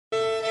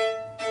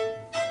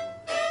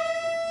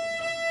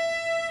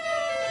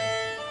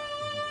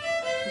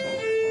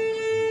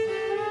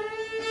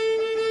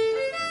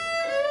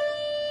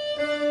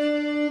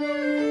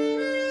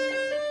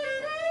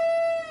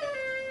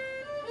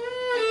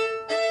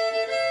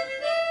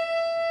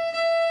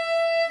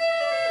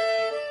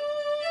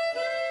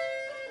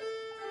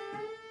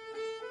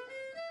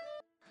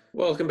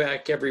Welcome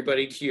back,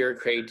 everybody, to your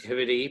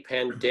Creativity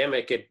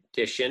Pandemic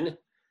Edition.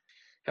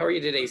 How are you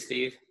today,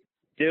 Steve?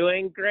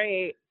 Doing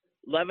great.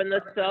 Loving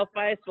the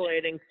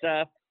self-isolating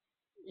stuff.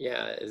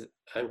 Yeah,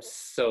 I'm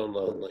so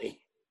lonely.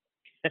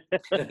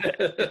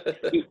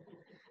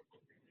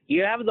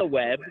 You have the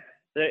web.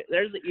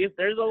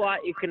 There's a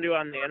lot you can do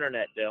on the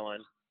internet, Dylan.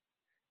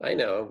 I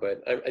know,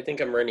 but I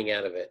think I'm running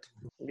out of it.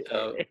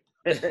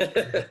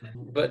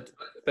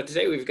 But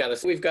today we've got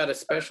a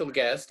special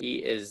guest. He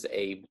is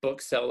a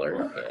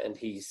bookseller, and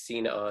he's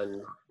seen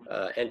on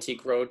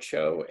Antique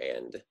Roadshow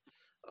and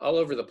all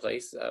over the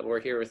place. We're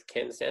here with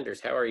Ken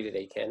Sanders. How are you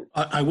today, Ken?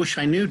 I wish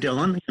I knew,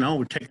 Dylan.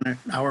 We're taking it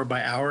hour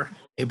by hour,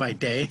 day by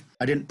day.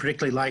 I didn't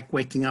particularly like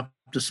waking up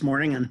this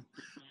morning and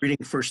reading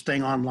first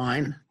thing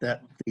online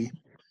that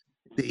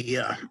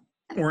the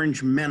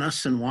Orange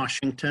Menace in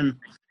Washington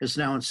is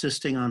now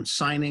insisting on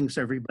signings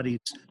everybody's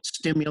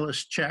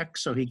stimulus check,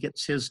 so he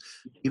gets his,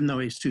 even though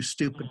he's too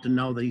stupid to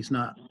know that he's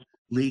not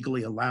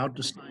legally allowed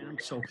to sign them.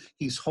 So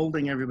he's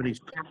holding everybody's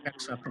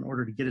checks up in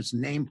order to get his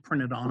name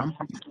printed on them.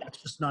 That's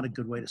just not a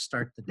good way to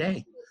start the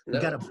day. We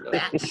got a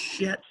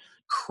batshit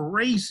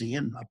crazy,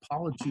 and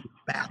apology to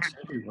bats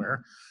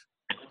everywhere,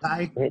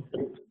 guy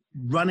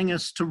running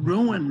us to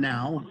ruin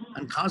now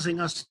and causing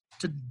us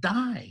to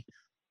die.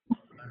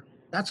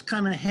 That's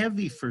kind of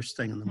heavy first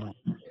thing in the morning.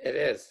 It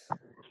is.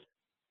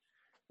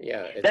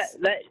 Yeah.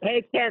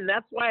 Hey, Ken,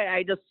 that's why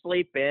I just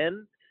sleep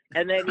in.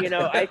 And then,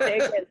 I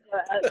take it,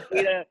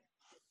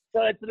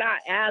 so it's not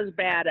as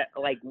bad at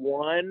like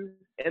 1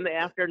 in the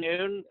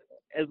afternoon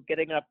as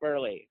getting up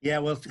early. Yeah,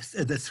 well,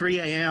 the 3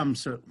 a.m.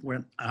 so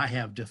when I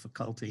have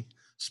difficulty,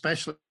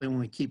 especially when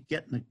we keep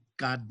getting the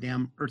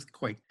goddamn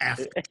earthquake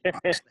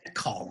aftershocks, they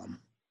call them.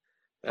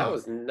 That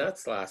was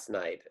nuts last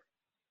night.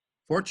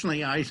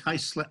 Fortunately, I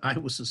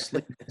was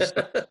asleep.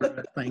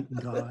 Thank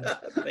God.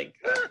 Thank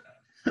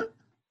God.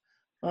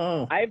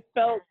 Oh,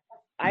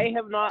 I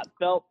have not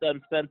felt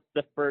them since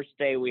the first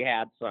day we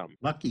had some.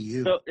 Lucky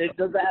you. So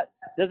does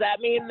that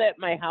mean that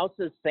my house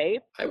is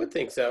safe? I would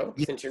think so,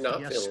 since you're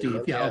not yes, feeling Steve.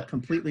 them. Yeah,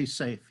 completely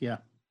safe. Yeah.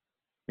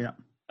 Yeah,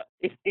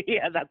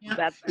 Yeah.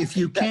 that's. If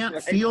you that's can't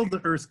right. feel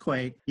the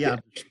earthquake, there's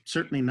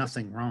certainly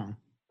nothing wrong.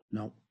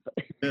 No.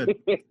 Good.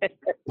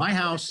 My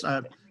house,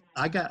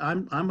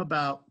 I'm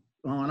about,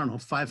 I don't know,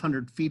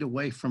 500 feet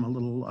away from a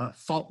little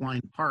fault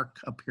line park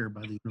up here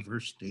by the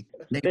university.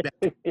 Named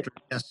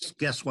after,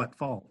 guess what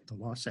fault? The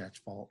Wasatch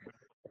Fault.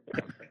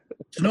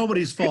 It's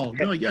nobody's fault.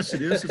 No, yes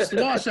it is. It's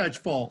the Wasatch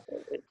Fault.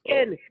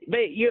 But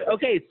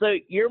so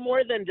you're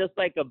more than just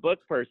like a book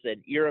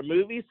person. You're a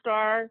movie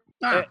star.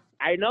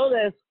 I know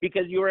this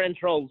because you were in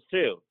Trolls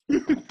 2.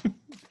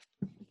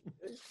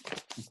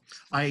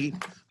 I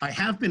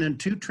have been in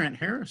 2 Trent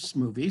Harris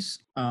movies.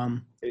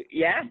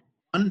 Yeah?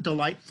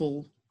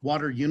 Undelightful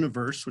Water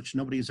Universe, which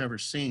nobody's ever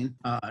seen,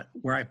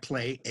 where I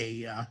play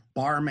a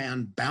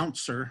barman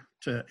bouncer.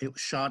 It was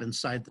shot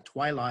inside the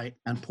twilight,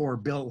 and poor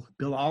Bill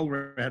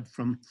Allred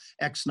from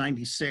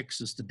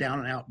X96 is the down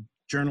and out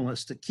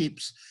journalist that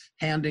keeps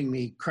handing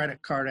me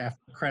credit card after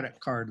credit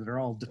card that are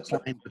all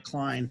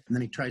decline, and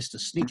then he tries to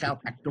sneak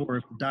out back door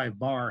of the dive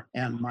bar,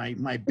 and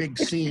my big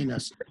scene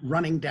is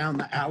running down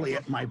the alley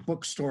at my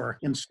bookstore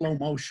in slow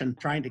motion,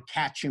 trying to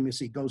catch him as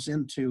he goes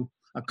into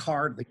a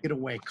car, the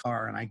getaway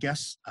car. And I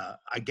guess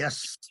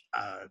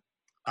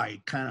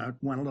I kind of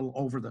went a little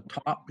over the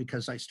top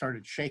because I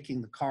started shaking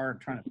the car,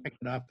 trying to pick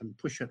it up and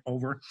push it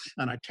over,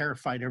 and I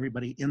terrified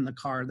everybody in the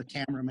car, the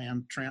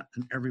cameraman, Trent,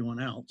 and everyone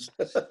else.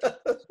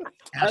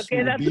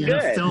 Okay, that's be good.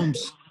 In a film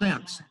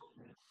sense.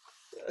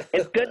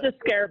 It's good to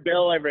scare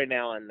Bill every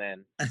now and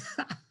then.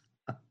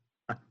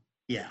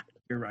 Yeah,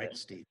 you're right,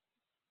 Steve.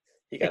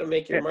 You got to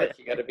make your mark.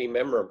 You got to be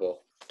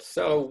memorable.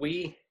 So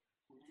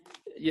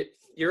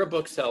you're a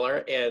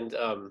bookseller, and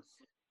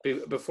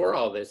before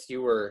all this,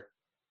 you were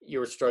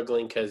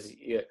struggling because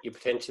you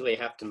potentially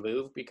have to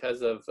move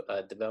because of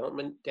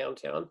development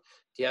downtown.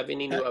 Do you have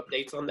any new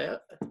updates on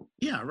that?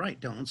 Yeah, right,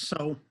 Dylan.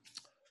 So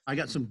I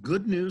got some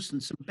good news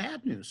and some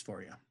bad news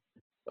for you.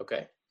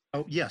 Okay.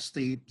 Oh, yes,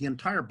 the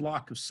entire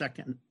block of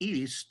 2nd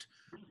East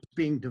is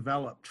being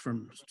developed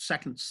from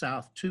 2nd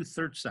South to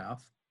 3rd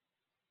South.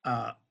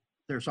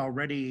 There's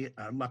already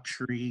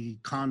luxury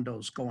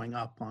condos going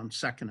up on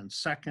 2nd and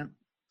 2nd.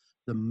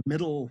 The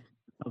middle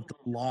of the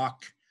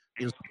block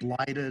is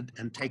blighted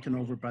and taken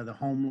over by the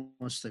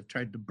homeless. They've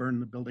tried to burn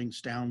the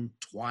buildings down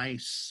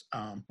twice,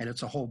 and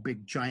it's a whole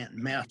big giant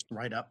mess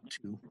right up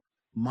to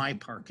my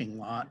parking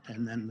lot,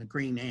 and then the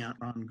Green Ant,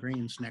 Ron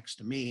Green's next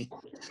to me.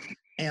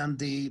 And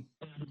the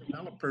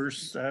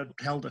developers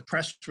held a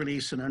press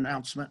release and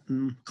announcement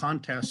and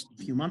contest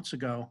a few months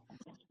ago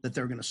that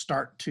they're going to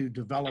start to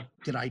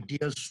get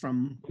ideas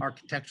from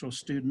architectural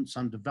students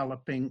on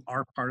developing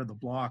our part of the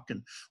block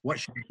and what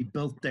should be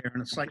built there.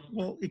 And it's like,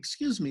 well,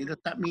 excuse me,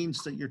 that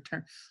means that you're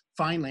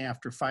finally,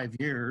 after 5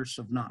 years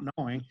of not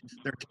knowing,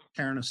 they're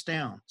tearing us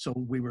down. So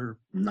we were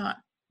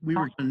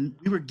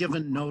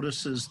given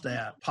notices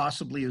that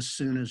possibly as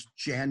soon as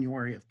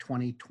January of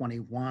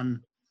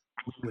 2021,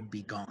 we would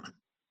be gone.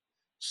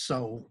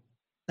 So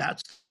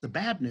That's the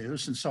bad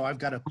news. And so I've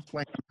got to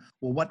plan,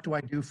 well, what do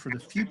I do for the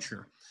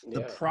future?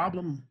 The Yeah.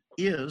 problem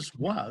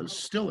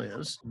still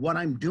is, what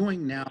I'm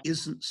doing now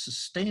isn't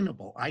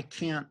sustainable. I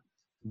can't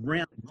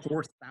rent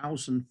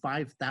 4,000,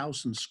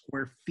 5,000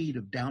 square feet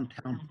of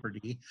downtown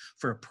property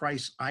for a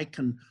price I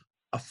can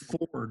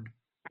afford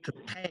to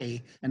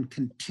pay and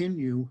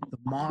continue the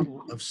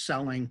model of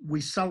selling.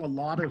 We sell a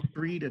lot of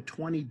 $3 to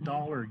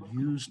 $20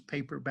 used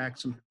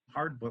paperbacks and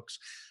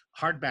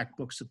hardback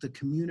books that the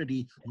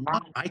community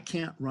loves. I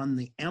can't run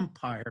the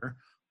empire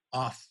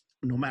off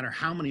no matter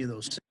how many of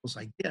those sales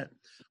I get.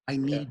 I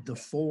need the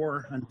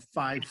 4 and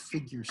 5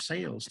 figure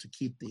sales to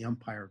keep the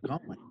empire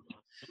going.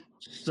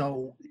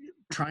 So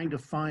trying to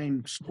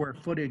find square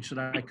footage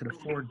that I could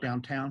afford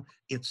downtown,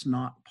 it's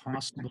not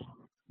possible.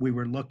 We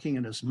were looking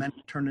at as many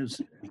alternatives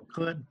as we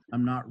could.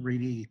 I'm not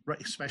really,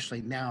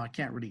 especially now, I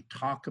can't really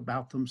talk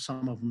about them.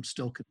 Some of them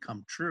still could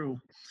come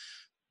true.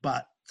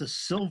 But the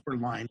silver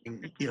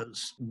lining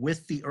is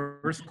with the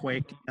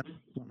earthquake,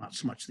 well, not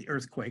so much the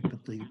earthquake,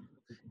 but the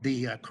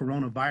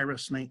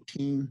coronavirus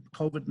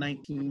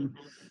COVID-19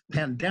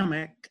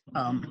 pandemic,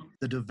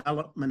 the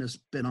development has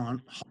been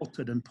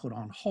halted and put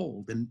on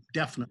hold, and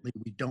definitely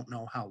we don't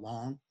know how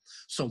long.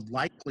 So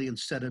likely,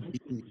 instead of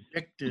being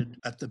evicted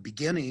at the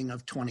beginning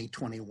of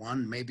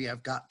 2021, maybe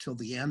I've got till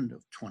the end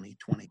of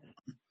 2021.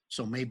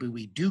 So maybe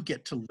we do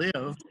get to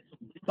live,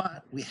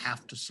 but we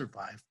have to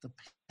survive the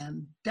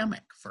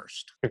pandemic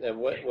first. And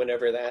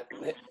whenever that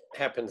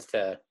happens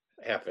to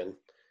happen.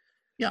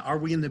 Yeah, are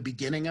we in the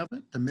beginning of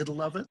it, the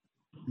middle of it,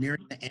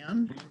 nearing the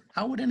end?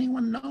 How would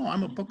anyone know?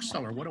 I'm a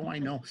bookseller. What do I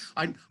know?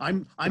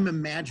 I'm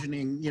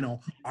imagining,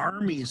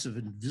 armies of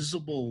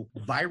invisible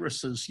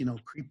viruses,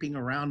 creeping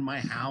around my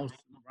house,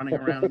 running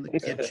around in the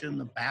kitchen,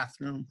 the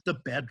bathroom, the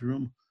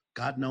bedroom,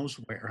 God knows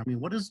where. I mean,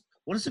 what does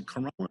a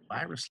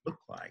coronavirus look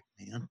like,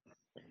 man?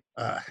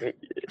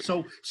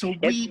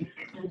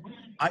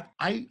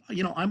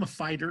 I'm a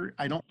fighter.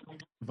 I don't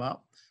give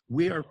up.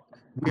 We are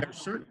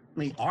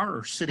certainly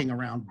sitting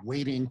around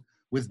waiting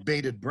with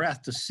bated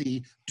breath to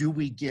see, do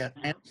we get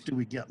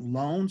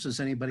loans? Is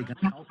anybody going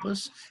to help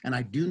us? And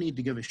I do need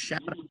to give a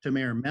shout out to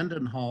Mayor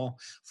Mendenhall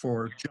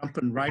for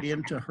jumping right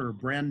into her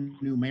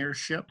brand new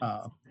mayorship.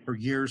 Her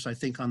years, I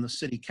think, on the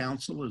city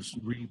council is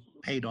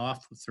paid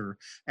off with her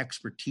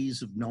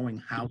expertise of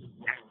knowing how to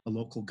act the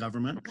local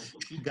government.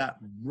 She got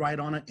right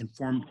on it and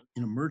formed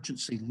an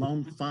emergency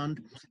loan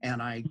fund.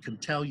 And I can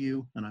tell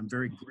you, and I'm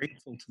very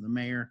grateful to the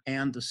mayor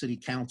and the city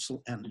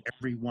council and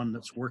everyone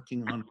that's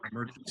working on an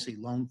emergency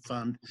loan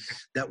fund,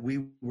 that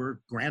we were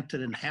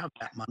granted and have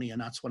that money.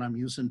 And that's what I'm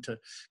using to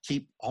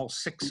keep all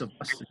six of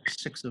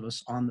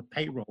us on the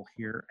payroll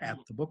here at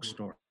the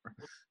bookstore.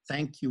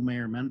 Thank you,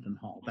 Mayor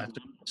Mendenhall. That's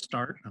a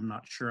start. I'm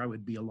not sure I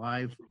would be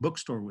alive.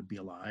 Bookstore would be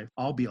alive.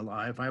 I'll be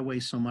alive. I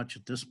weigh so much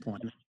at this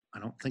point. I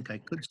don't think I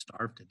could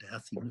starve to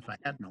death even if I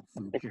had no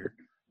food here.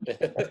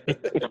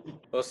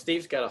 Well,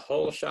 Steve's got a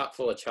whole shop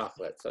full of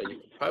chocolate, so you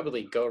can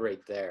probably go right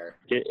there.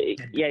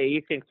 Yeah,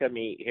 you can come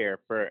eat here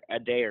for a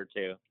day or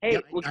two. Hey,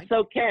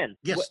 so Ken,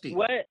 yes, Steve.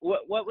 What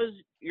was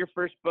your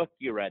first book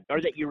you read, or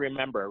that you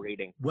remember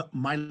reading? Well,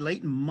 my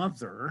late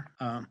mother,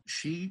 my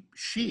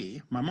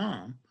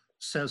mom,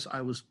 says I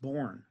was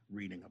born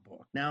reading a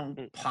book. Now,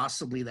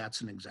 possibly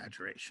that's an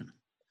exaggeration.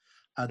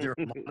 There are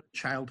a lot of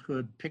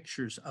childhood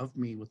pictures of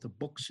me with the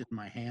books in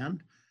my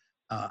hand.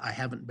 I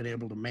haven't been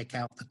able to make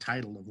out the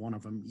title of one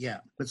of them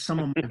yet, but some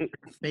of my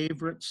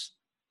favorites,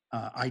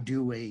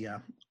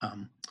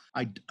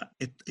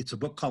 it's a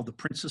book called The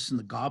Princess and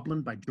the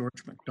Goblin by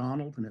George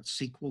MacDonald, and its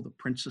sequel, The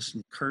Princess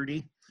and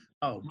Curdie.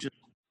 Oh, just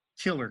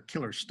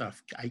killer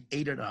stuff. I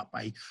ate it up.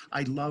 I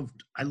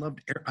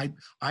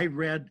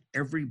read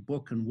every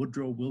book in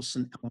Woodrow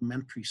Wilson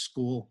Elementary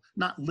School,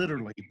 not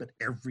literally, but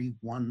every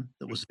one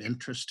that was of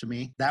interest to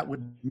me. That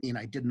would mean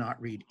I did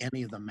not read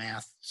any of the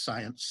math,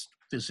 science,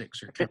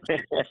 physics, or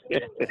chemistry.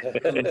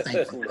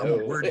 I'm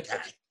a word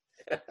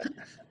guy.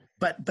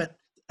 But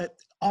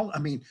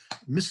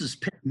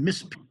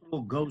Miss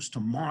Pickle Goes to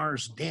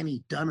Mars,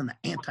 Danny Dunn and the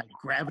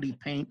Anti-Gravity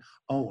Paint.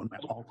 Oh, and my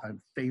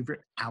all-time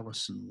favorite,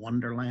 Alice in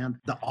Wonderland.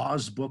 The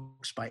Oz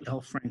books by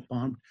L. Frank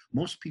Baum.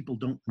 Most people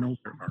don't know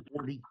there are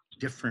 40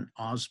 different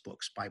Oz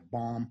books by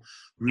Baum,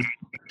 Ruth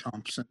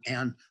Thompson,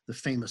 and the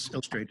famous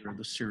illustrator of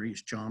the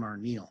series, John R.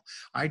 Neal.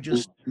 I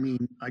just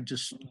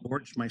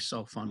gorged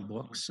myself on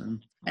books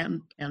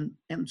and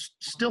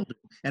still do.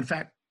 In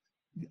fact,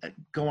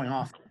 going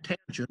off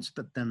tangents,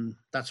 but then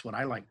that's what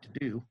I like to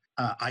do.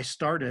 I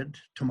started,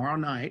 tomorrow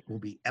night will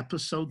be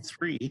episode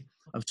 3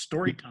 of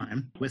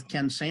Storytime with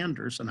Ken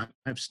Sanders, and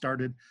I've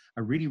started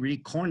a really, really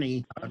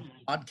corny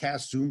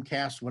podcast,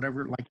 Zoomcast,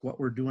 whatever, like what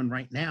we're doing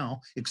right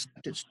now,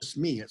 except it's just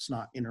me. It's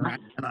not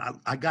interactive. And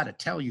I got to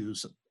tell you,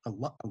 as a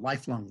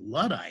lifelong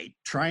Luddite,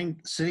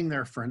 sitting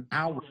there for an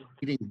hour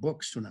reading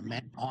books to an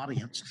immense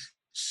audience,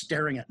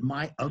 staring at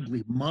my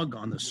ugly mug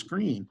on the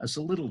screen is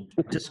a little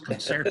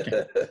disconcerting.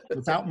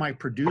 Without my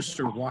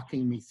producer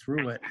walking me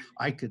through it,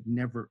 I could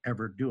never,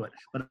 ever do it.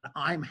 But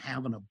I'm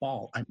having a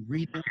ball. I'm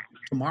reading.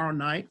 Tomorrow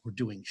night, we're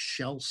doing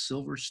Shel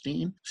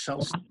Silverstein.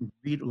 Shel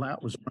read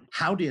aloud was,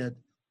 how did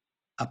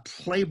a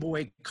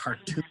Playboy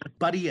cartoon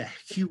buddy of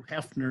Hugh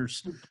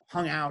Hefner's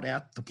hung out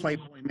at the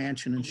Playboy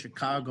Mansion in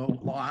Chicago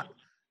lot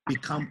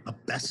become a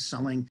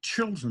best-selling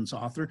children's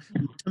author,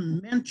 to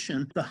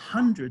mention the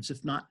hundreds,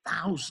 if not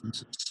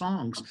thousands, of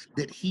songs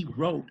that he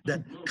wrote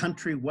that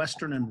country,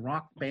 western, and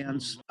rock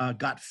bands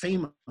got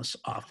famous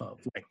off of,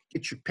 like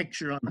Get Your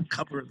Picture on the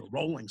Cover of the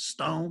Rolling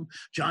Stone,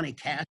 Johnny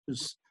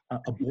Cash's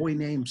A Boy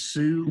Named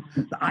Sue,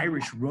 the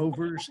Irish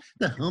Rovers,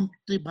 the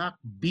Humpty Buck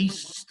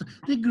Beast,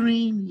 the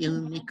Green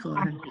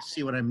Unicorn. You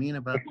see what I mean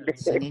about that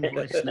singing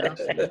voice now?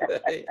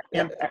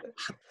 And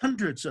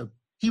hundreds of,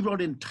 he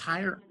wrote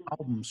entire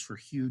albums for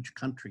huge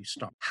country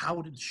stars.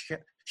 How did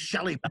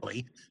Shelley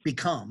Belly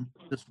become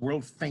this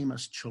world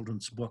famous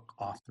children's book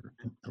author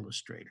and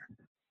illustrator?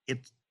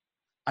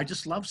 I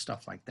just love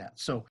stuff like that.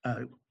 So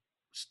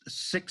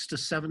 6 to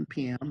 7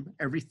 p.m.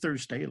 every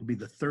Thursday, it'll be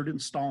the third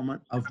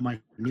installment of my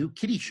new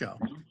kiddie show.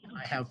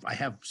 I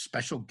have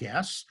special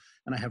guests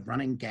and I have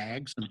running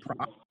gags and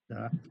props.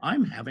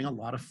 I'm having a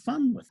lot of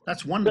fun with it.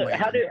 That's one way.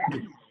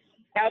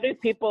 How do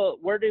people,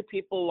 where do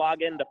people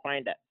log in to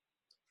find it?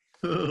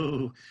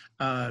 You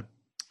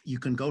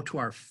can go to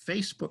our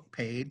Facebook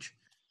page,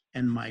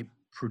 and my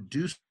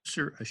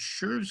producer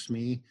assures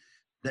me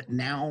that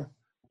now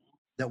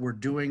that we're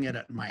doing it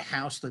at my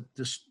house, that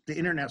the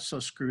internet's so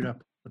screwed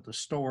up at the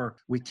store,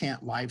 we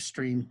can't live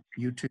stream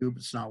YouTube.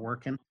 It's not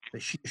working.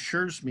 But she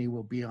assures me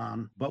we'll be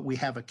on. But we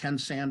have a Ken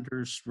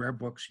Sanders Rare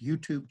Books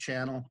YouTube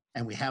channel,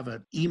 and we have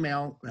an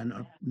email and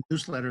a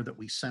newsletter that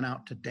we sent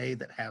out today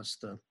that has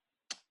the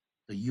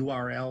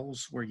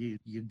URLs where you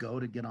go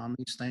to get on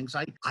these things.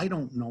 I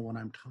don't know what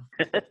I'm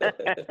talking about.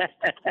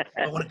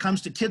 But when it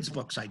comes to kids'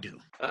 books, I do.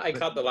 I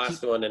caught the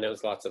last one and it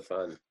was lots of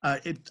fun.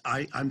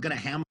 I'm going to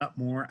ham it up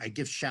more. I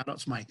give shout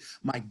outs. My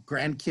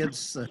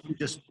grandkids who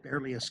just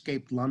barely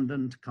escaped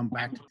London to come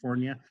back to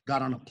California,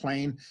 got on a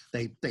plane.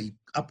 They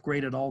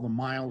upgraded all the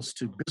miles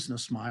to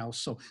business miles.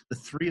 So the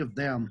three of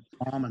them,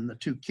 mom and the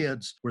two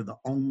kids, were the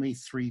only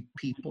three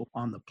people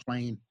on the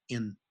plane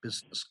in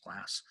business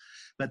class.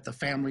 But the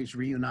families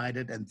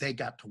reunited and they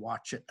got to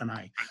watch it. And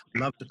I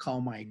love to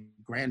call my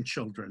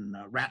grandchildren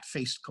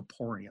rat-faced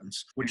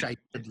Caporians, which I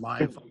did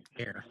live on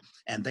air.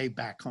 And they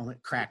back home,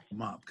 it cracked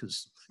them up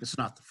because it's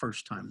not the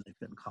first time they've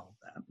been called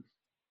that.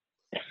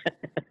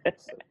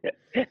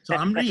 So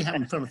I'm really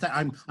having fun with that.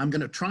 I'm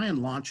going to try and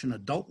launch an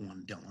adult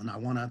one, Dylan.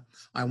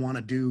 I want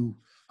to do,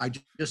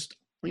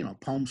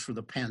 poems for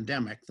the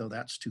pandemic, though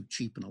that's too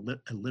cheap and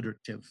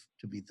alliterative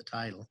to be the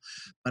title.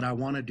 But I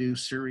want to do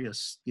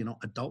serious,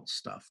 adult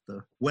stuff.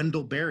 The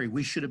Wendell Berry,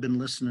 we should have been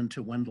listening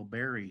to Wendell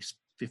Berry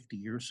 50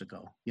 years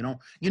ago. You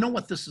know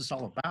what this is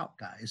all about,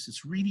 guys.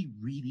 It's really,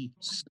 really,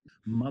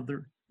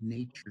 Mother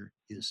Nature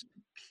is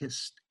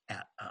pissed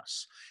at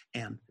us.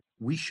 And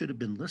we should have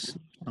been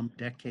listening some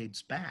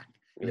decades back.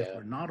 And if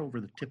we're not over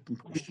the tip,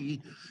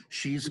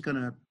 she's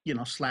gonna,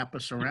 slap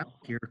us around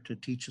here to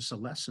teach us a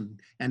lesson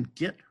and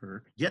get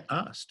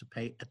us to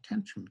pay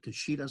attention, because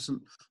she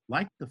doesn't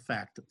like the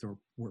fact that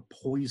we're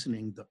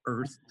poisoning the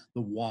earth,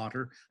 the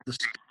water, the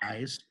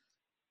skies.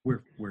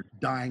 We're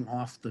dying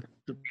off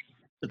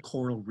the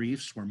coral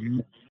reefs. We're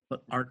the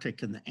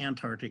Arctic and the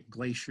Antarctic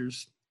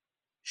glaciers.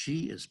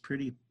 She is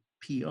pretty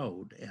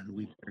PO'd, and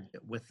we better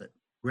get with it.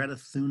 Greta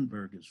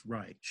Thunberg is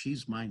right.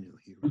 She's my new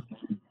hero.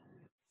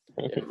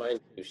 Yeah, mine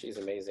too. She's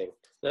amazing.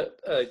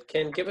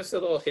 Ken, give us a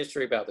little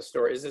history about the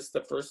store. Is this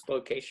the first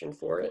location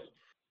for it?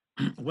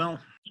 Well,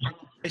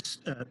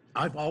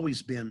 I've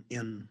always been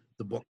in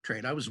the book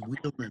trade. I was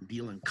wheeling and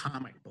dealing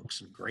comic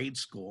books in grade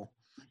school,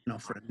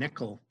 for a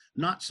nickel,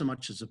 not so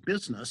much as a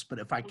business, but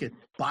if I could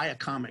buy a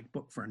comic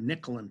book for a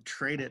nickel and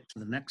trade it to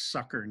the next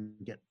sucker and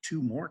get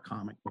 2 more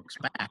comic books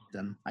back,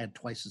 then I had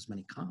twice as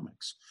many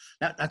comics.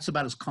 That's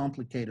about as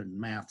complicated in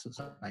math as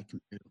I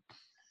can do.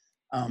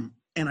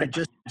 And I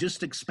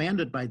just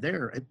expanded by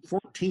there. At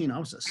 14, I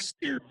was a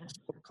serious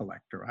book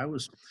collector. I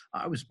was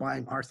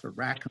buying Arthur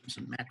Rackham's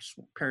and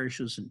Maxwell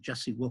Parrish's and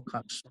Jesse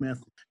Wilcox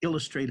Smith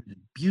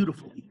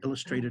beautifully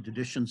illustrated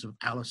editions of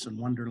Alice in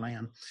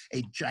Wonderland,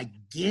 a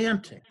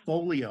gigantic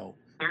folio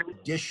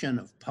edition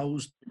of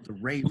Poe's The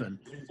Raven,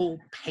 full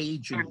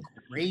page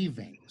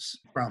engravings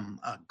from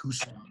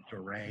Gustave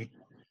Doré.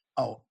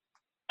 Oh,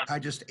 I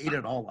just ate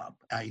it all up.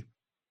 I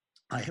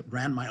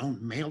ran my own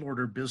mail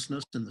order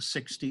business in the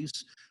 60s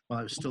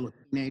while I was still a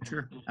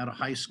teenager out of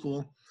high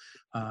school.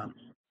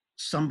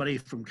 Somebody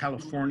from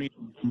California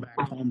came back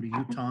home to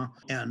Utah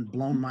and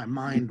blown my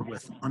mind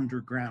with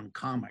underground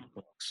comic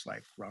books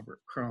like Robert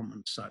Crumb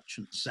and such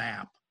and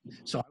Zap.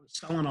 So I was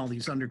selling all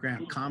these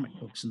underground comic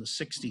books in the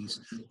 60s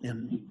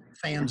in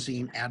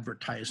fanzine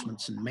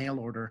advertisements and mail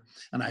order.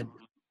 And I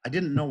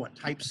didn't know what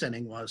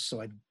typesetting was,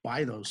 so I'd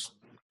buy those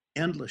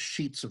endless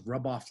sheets of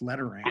rub-off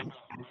lettering.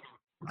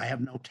 I have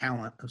no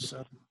talent as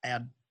an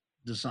ad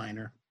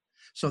designer.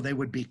 So they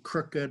would be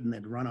crooked and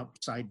they'd run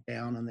upside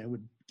down and they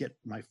would get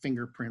my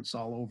fingerprints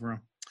all over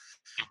them.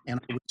 And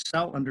I would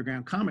sell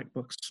underground comic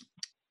books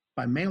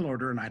by mail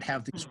order, and I'd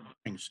have these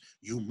warnings: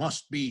 you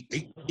must be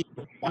 18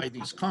 to buy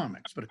these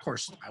comics. But of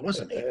course, I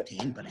wasn't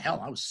 18, but hell,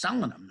 I was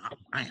selling them, not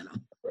buying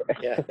them.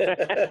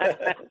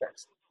 Yeah.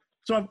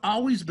 So I've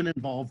always been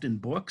involved in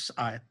books.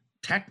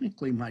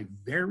 Technically, my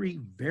very,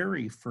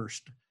 very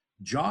first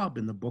job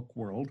in the book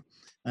world,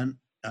 and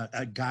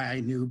a guy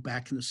I knew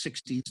back in the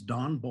 60s,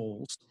 Don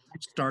Bowles,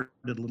 started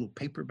a little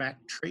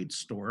paperback trade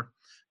store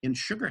in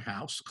Sugar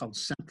House called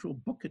Central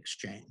Book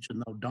Exchange.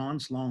 And though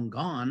Don's long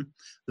gone,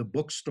 the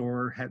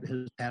bookstore has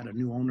had a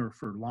new owner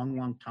for a long,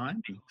 long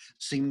time, and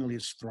seemingly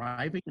is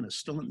thriving and is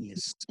still in the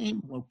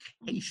same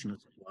location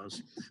as it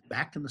was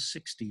back in the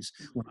 60s.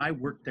 When I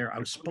worked there, I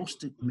was supposed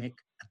to make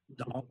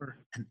 $1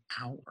 an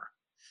hour.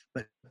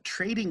 But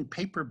trading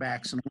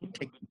paperbacks and only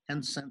taking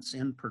 10 cents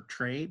in per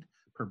trade,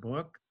 per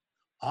book,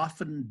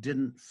 often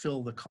didn't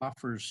fill the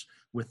coffers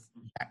with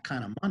that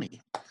kind of money.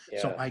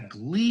 Yeah. So I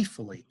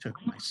gleefully took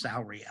my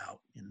salary out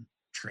in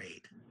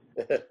trade.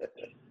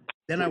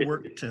 Then I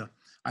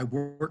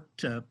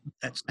worked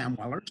at Sam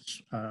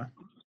Weller's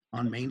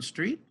on Main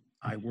Street.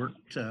 I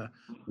worked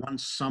one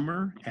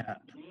summer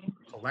at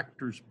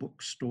Collector's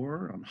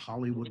Bookstore on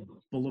Hollywood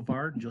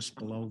Boulevard, just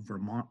below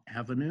Vermont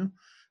Avenue.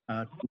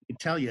 I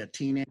tell you, a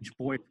teenage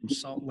boy from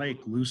Salt Lake,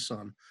 loose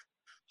on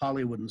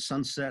Hollywood and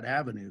Sunset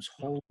Avenues.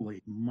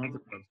 Holy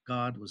mother of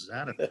God, was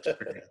that an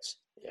experience?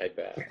 I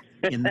bet.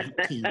 In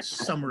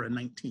summer of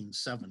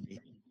 1970.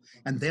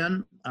 And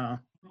then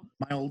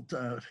my old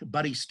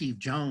buddy Steve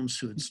Jones,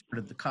 who had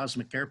started the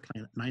Cosmic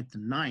Airplane at 9th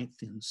and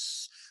 9th in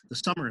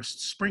the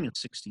spring of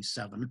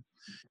 67,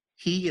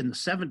 he in the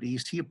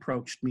 70s, he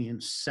approached me in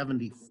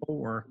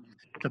 74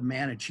 to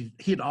manage.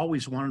 He had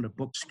always wanted a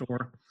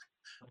bookstore.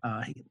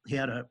 He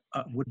had a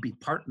would-be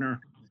partner,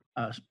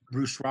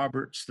 Bruce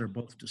Roberts. They're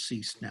both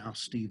deceased now.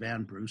 Steve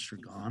and Bruce are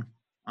gone.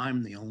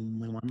 I'm the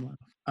only one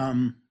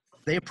left.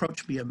 They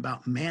approached me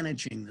about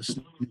managing this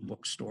new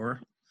bookstore.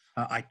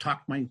 I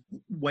talked my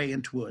way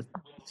into a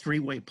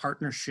three-way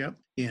partnership,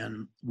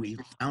 and we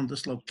found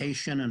this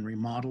location and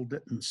remodeled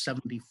it in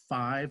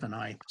 75, and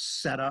I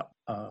set up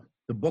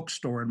the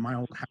bookstore in my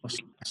old house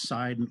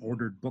side and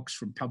ordered books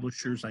from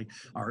publishers.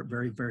 Our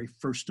very, very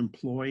first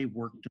employee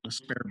worked in a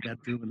spare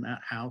bedroom in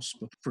that house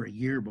for a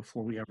year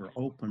before we ever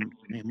opened.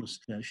 Her name was,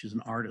 she's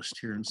an artist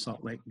here in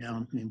Salt Lake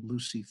now, named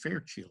Lucy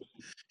Fairchild.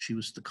 She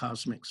was the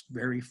Cosmic's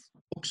very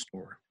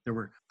bookstore. There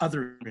were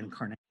other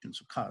incarnations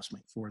of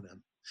Cosmic for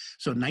them.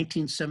 So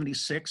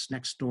 1976,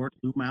 next door,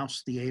 Blue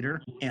Mouse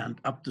Theater, and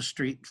up the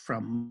street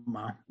from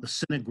the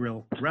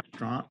Cinegrill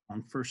restaurant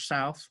on First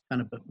South,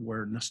 kind of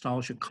where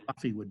Nostalgia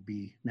Coffee would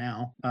be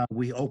now,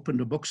 we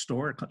opened a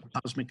bookstore,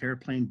 Cosmic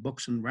Airplane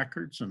Books and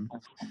Records, and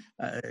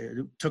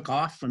it took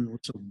off, and it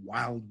was a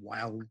wild,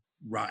 wild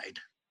ride.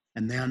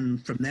 And then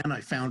from then,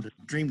 I founded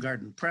Dream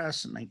Garden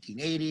Press in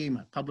 1980,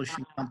 my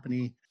publishing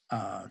company.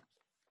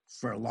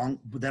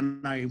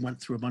 Then I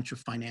went through a bunch of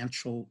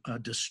financial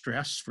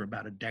distress for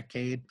about a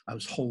decade. I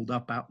was holed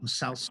up out in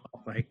South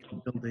Salt Lake in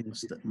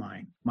buildings that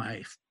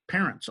my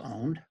parents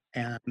owned.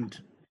 And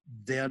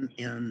then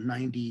in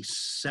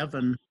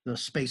 97, the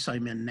space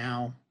I'm in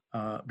now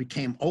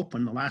became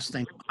open. The last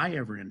thing I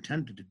ever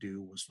intended to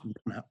do was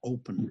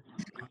open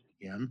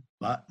again.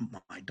 But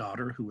my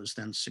daughter, who was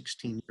then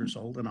 16 years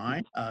old, and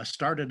I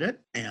started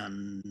it.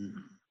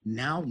 And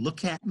now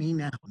look at me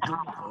now.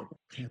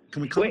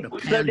 Can we call it a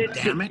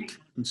pandemic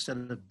instead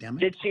of demic?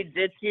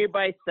 Did she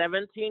by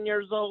 17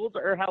 years old,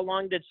 or how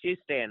long did she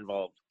stay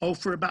involved? Oh,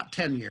 for about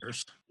 10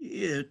 years.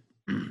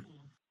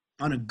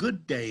 On a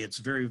good day, it's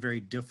very,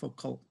 very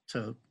difficult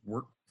to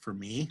work for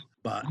me,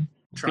 but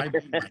try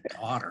being my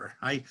daughter.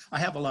 I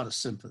have a lot of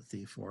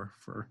sympathy for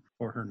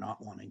her not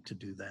wanting to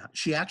do that.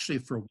 She actually,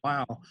 for a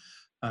while,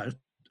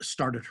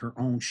 started her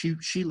own.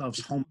 She loves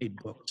homemade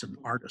books and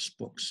artist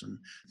books and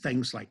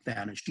things like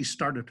that. And she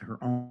started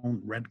her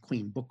own Red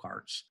Queen Book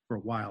Arts for a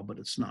while, but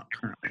it's not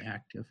currently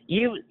active.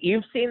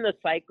 You've seen the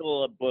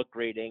cycle of book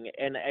reading,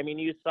 and I mean,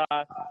 you saw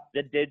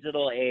the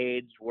digital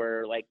age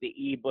where like the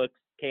ebooks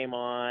came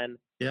on.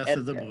 Death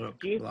of the book,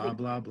 blah,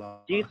 blah, blah.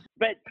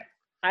 But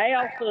I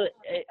also,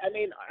 I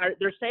mean,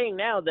 they're saying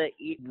now that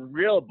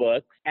real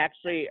books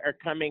actually are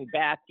coming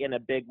back in a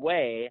big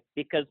way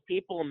because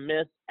people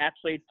miss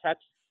actually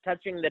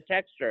touching the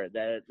texture,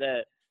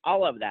 the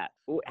all of that.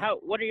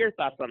 What are your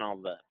thoughts on all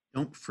of that?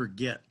 Don't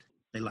forget,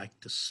 they like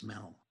to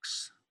smell.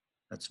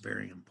 That's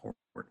very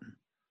important.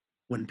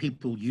 When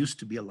people used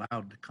to be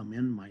allowed to come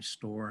in my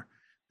store,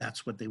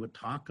 that's what they would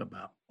talk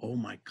about. Oh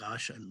my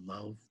gosh, I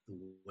love the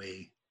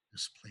way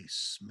this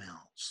place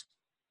smells.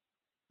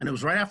 And it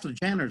was right after the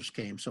janitors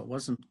came, so it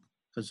wasn't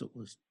because it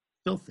was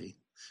filthy.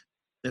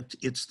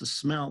 It's the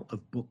smell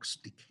of books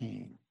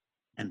decaying.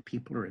 And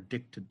people are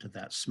addicted to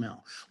that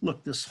smell.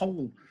 Look, this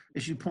whole,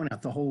 as you point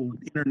out, the whole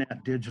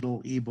internet,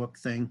 digital, ebook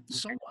thing,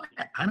 so what?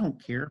 I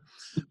don't care.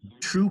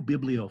 True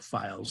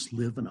bibliophiles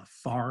live in a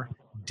far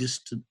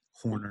distant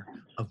corner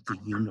of the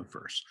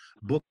universe.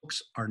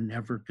 Books are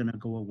never going to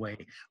go away.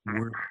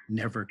 We're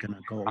never going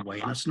to go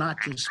away. And it's not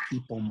just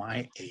people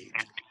my age.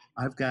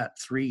 I've got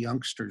 3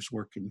 youngsters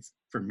working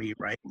for me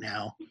right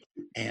now,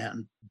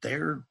 and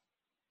they're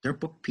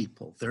book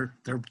people. They're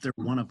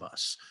one of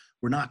us.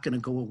 We're not going to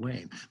go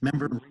away.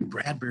 Remember Ray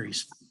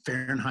Bradbury's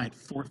Fahrenheit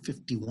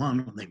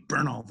 451 when they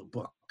burn all the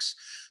books.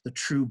 The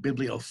true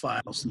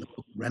bibliophiles and the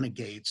book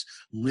renegades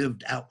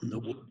lived out in the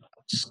woods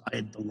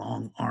outside the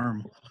long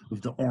arm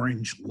of the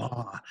Orange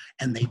Law,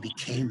 and they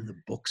became the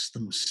books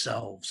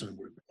themselves and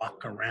would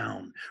walk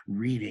around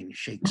reading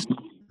Shakespeare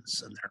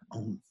and their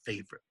own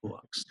favorite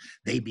books.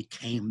 They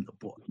became the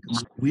book.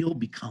 So we'll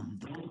become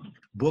the book.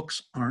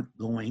 Books aren't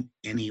going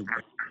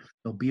anywhere.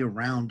 They'll be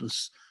around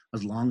us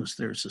as long as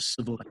there's a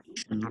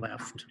civilization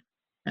left.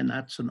 And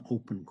that's an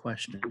open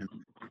question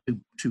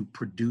to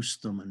produce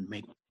them and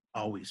make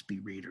always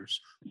be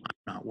readers.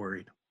 I'm not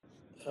worried.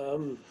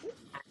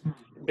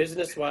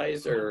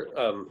 Business-wise or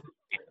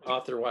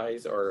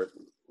author-wise or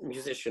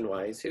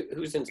musician-wise,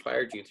 who's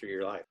inspired you through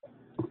your life?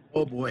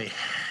 Oh boy,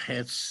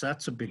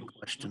 that's a big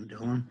question,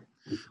 Dylan.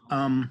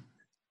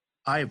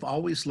 I've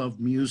always loved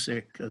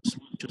music as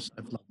much as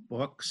I've loved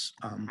books.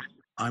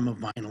 I'm a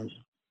vinyl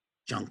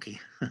junkie.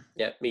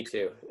 Yeah, me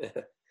too.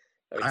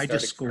 I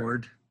just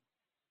scored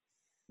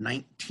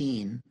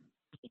 19.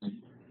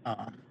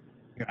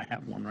 Here, I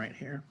have one right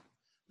here.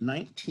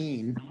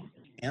 19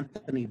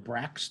 Anthony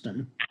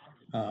Braxton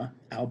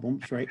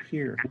albums right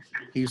here.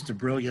 He's the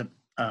brilliant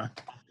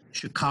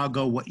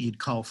Chicago, what you'd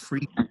call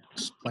free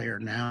jazz player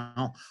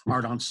now,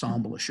 Art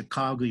Ensemble of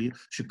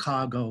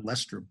Chicago,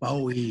 Lester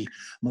Bowie,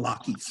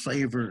 Malachi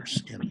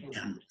Flavors,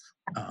 and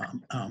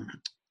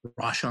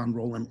Rashawn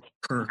Roland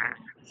Kirk,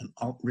 and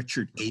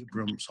Richard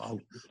Abrams,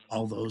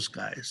 all those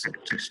guys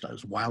that just I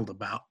was wild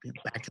about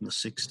back in the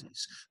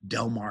 60s.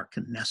 Delmark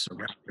and Nessa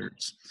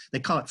Records.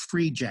 They call it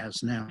free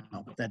jazz now,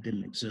 but that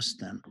didn't exist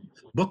then.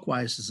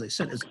 Book-wise, as I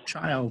said, as a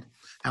child,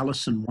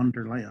 Alice in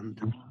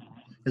Wonderland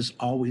has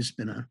always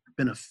been a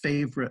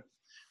favorite.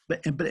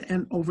 But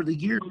over the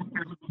years,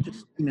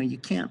 just you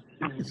can't.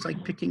 It's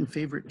like picking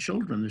favorite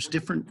children. There's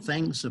different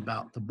things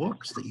about the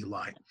books that you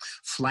like.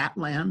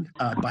 Flatland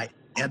by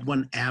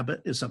Edwin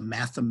Abbott is a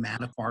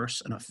mathematical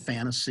farce and a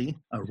fantasy,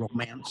 a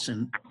romance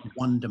in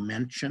one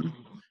dimension,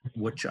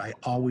 which I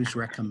always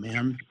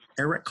recommend.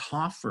 Eric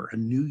Hoffer, a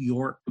New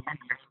York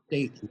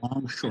State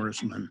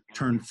longshoresman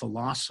turned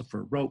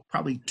philosopher, wrote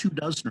probably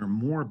 24 or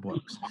more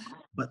books.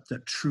 But The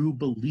True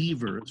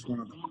Believer is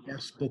one of the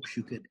best books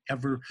you could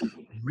ever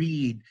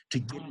read to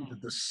get into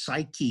the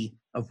psyche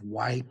of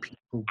why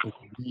people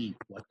believe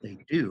what they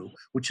do,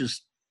 which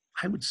is,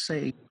 I would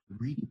say,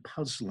 really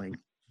puzzling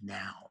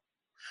now.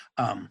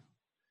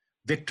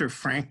 Viktor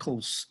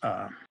Frankl's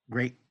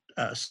great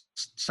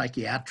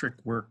psychiatric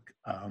work,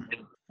 oh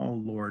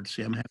Lord,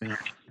 see, I'm having a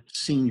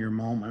senior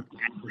moment.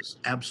 It's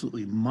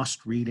absolutely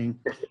must reading.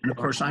 And of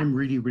course, I'm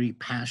really, really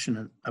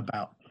passionate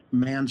about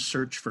man's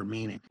search for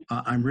meaning.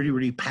 I'm really,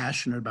 really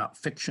passionate about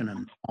fiction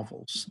and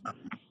novels.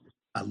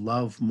 I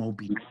love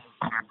Moby Dick,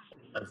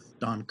 I love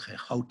Don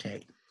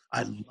Quixote.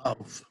 I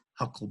love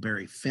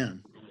Huckleberry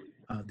Finn.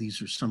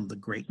 These are some of the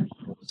great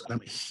novels.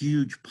 I'm a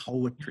huge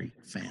poetry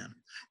fan.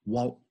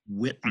 Walt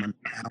Whitman,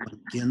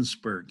 Allen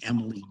Ginsberg,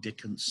 Emily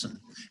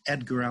Dickinson,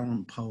 Edgar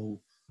Allan Poe.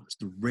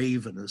 The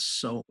Raven is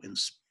so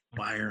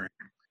inspiring.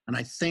 And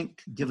I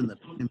think, given the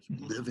times we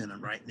live in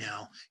and right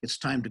now, it's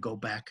time to go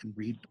back and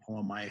read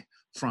all of my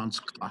Franz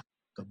Kafka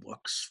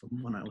books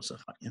from when I was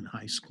in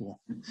high school.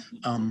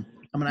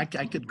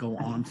 I could go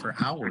on for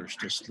hours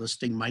just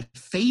listing my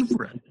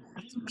favorite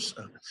authors.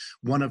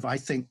 One of, I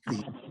think,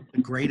 the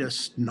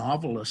greatest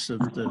novelists of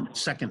the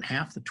second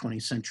half of the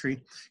 20th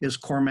century is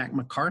Cormac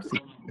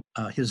McCarthy.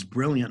 His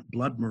brilliant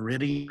Blood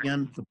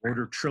Meridian, the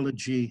Border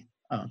Trilogy,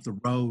 The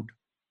Road,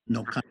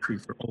 No Country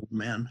for Old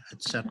Men,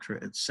 etc.,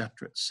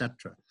 etc.,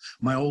 etc.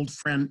 My old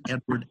friend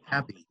Edward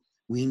Abbey,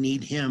 we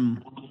need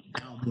him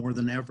now more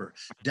than ever.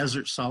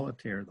 Desert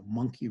Solitaire, The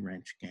Monkey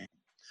Wrench Gang.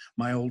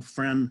 My old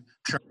friend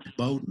Charles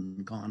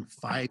Bowden, gone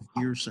 5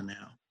 years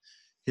now.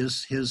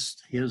 His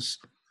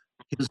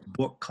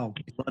book called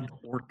Blood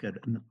Orchid,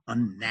 An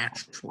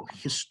Unnatural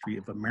History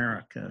of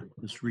America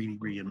is really,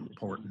 really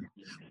important.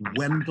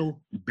 Wendell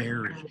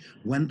Berry.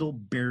 Wendell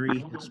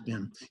Berry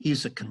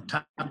he's a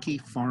Kentucky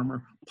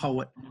farmer,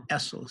 poet,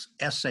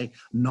 essay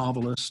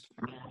novelist,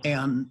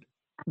 and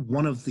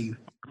one of the,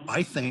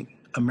 I think,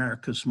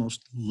 America's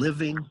most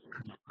living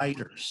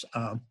writers.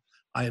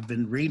 I have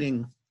been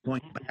reading,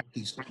 going back,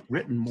 he's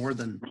written more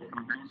than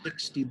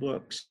 60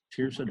 books.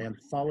 Here's an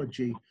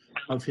anthology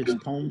of his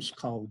poems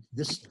called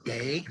This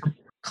Day,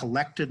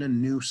 collected in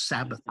New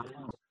Sabbath.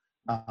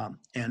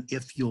 And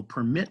if you'll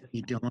permit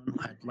me, Dylan,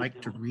 I'd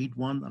like to read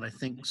one that I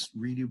think is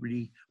really,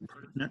 really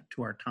pertinent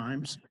to our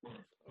times.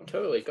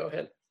 Totally, go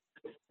ahead.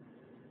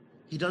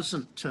 He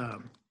doesn't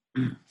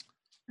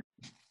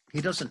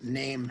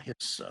name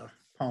his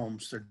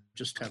poems, they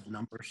just have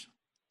numbers.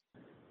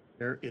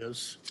 There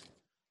is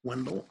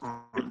Wendell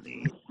on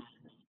the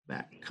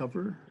back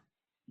cover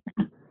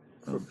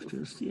of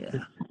just,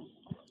 yeah.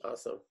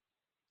 Awesome.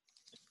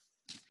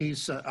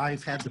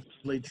 I've had the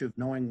privilege of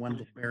knowing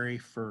Wendell Berry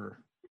for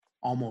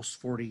almost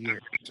 40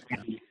 years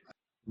and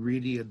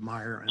really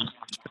admire and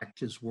respect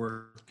his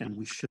work, and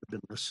we should have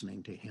been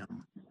listening to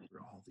him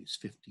for all these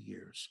 50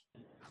 years.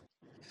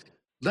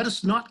 Let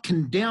us not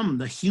condemn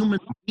the human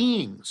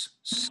beings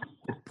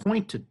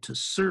appointed to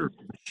serve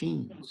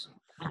machines.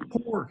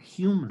 Poor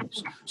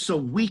humans, so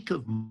weak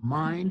of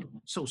mind,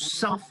 so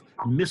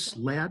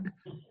self-misled,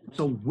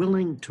 so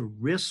willing to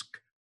risk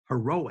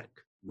heroic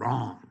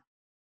wrong.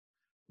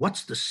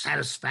 What's the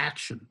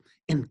satisfaction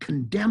in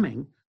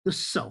condemning the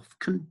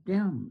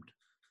self-condemned?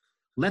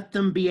 Let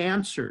them be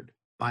answered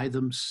by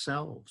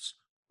themselves,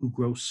 who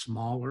grow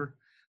smaller,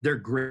 their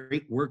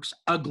great works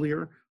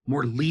uglier,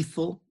 more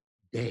lethal,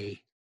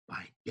 day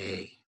by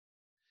day.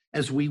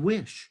 As we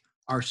wish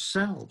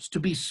ourselves to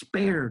be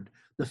spared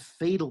the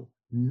fatal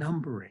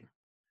numbering,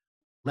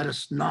 let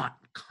us not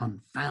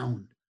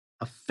confound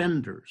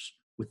offenders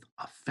with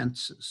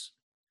offenses.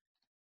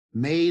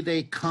 May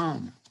they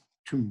come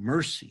to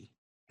mercy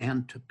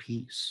and to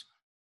peace.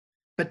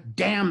 But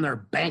damn their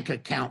bank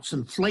accounts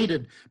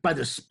inflated by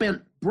the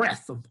spent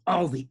breath of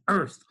all the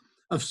earth,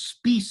 of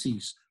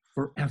species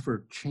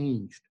forever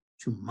changed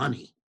to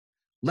money.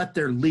 Let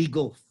their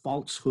legal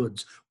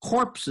falsehoods,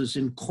 corpses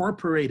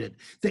incorporated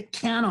that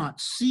cannot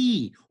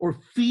see or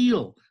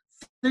feel,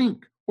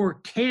 think or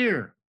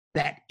care,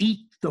 that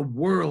eat the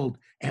world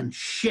and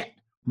shit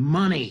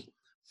money,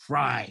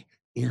 fry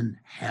in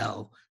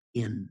hell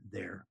in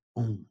their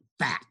own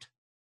fat.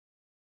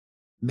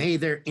 May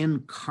their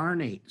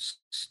incarnates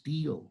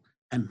steel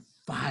and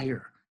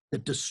fire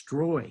that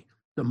destroy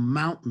the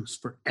mountains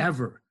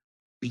forever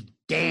be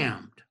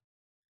damned.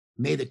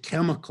 May the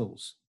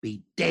chemicals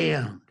be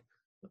damned,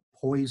 the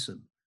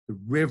poison, the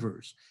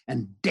rivers,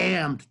 and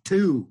damned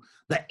too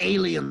the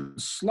alien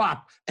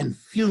slop and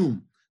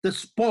fume that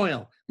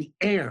spoil the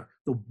air,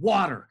 the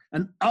water,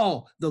 and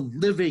all the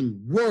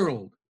living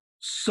world,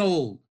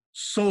 sold,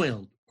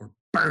 soiled, or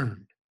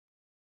burned.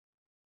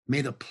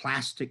 May the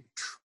plastic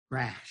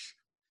trash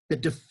that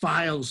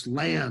defiles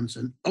lands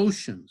and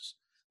oceans,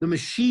 the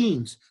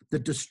machines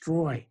that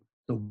destroy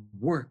the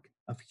work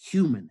of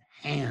human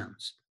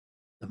hands,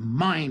 the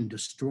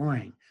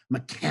mind-destroying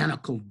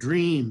mechanical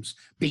dreams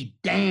be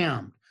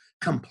damned,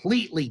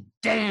 completely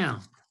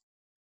damned.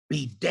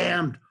 Be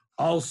damned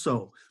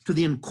also to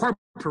the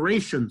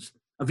incorporations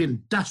of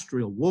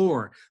industrial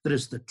war that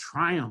is the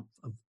triumph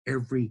of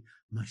every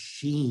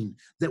machine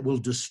that will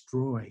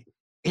destroy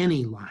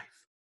any life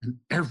and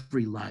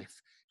every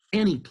life,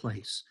 any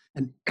place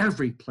and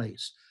every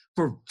place,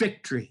 for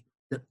victory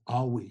that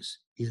always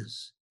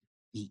is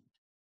defeat.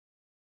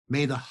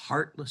 May the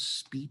heartless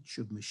speech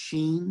of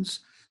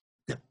machines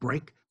that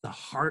break the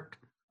heart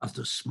of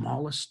the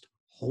smallest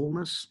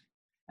wholeness,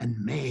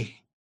 and may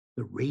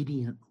the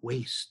radiant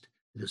waste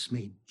that has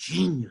made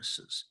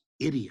geniuses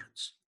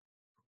idiots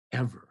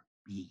ever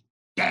be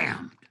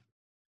damned.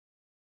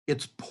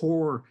 It's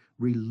poor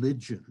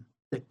religion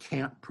that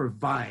can't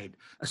provide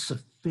a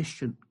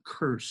sufficient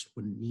curse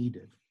when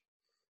needed.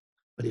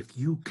 But if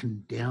you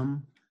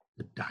condemn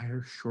the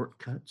dire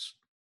shortcuts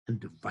and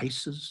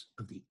devices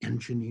of the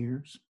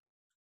engineers,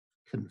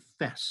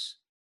 confess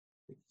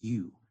that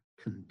you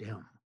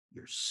condemn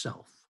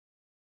yourself.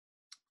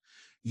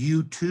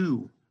 You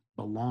too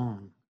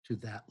belong to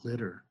that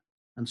litter,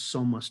 and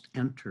so must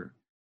enter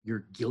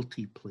your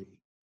guilty plea,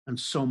 and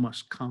so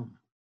must come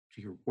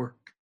to your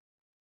work.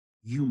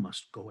 You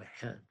must go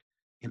ahead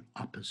in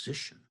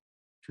opposition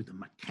to the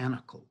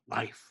mechanical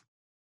life,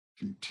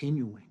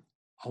 continuing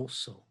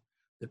also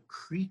the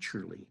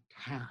creaturely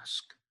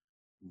task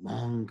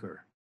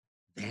longer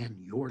than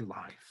your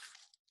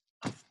life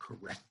of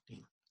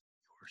correcting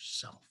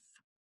yourself.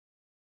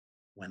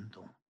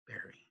 Wendell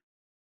Berry.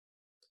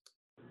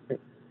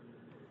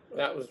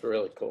 That was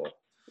really cool.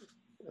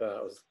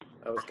 That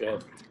was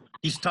good.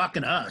 He's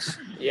talking to us.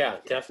 Yeah,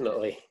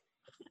 definitely.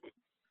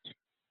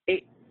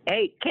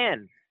 Hey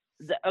Ken.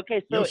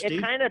 Okay, so Yo, it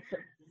Steve. kind of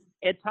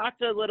it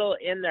talked a little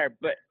in there,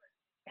 but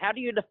how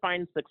do you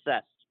define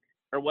success,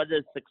 or what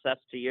is success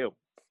to you?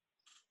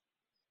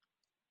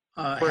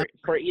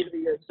 For either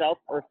yourself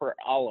or for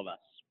all of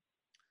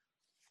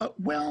us?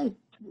 Well,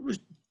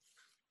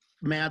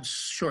 Mad's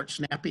short,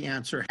 snappy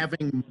answer,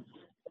 having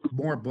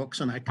more books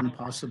than I can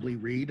possibly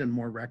read and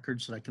more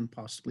records that I can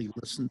possibly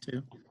listen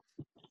to.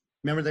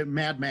 Remember that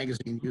Mad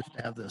magazine used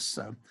to have this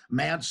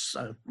Mad's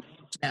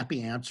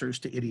snappy answers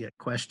to idiot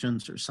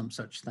questions or some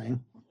such thing.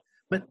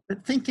 But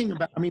thinking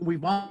about, I mean,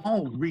 we've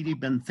all really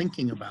been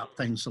thinking about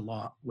things a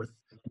lot with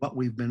what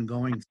we've been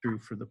going through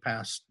for the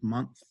past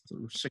month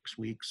or 6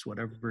 weeks,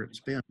 whatever it's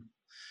been.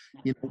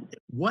 You know,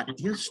 what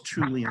is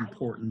truly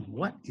important?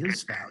 What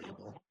is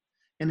valuable?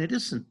 And it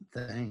isn't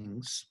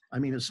things. I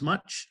mean, as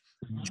much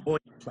joy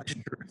and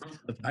pleasure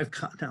that I've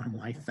gotten out of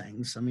my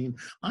things. I mean,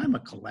 I'm a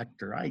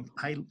collector. I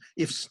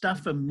if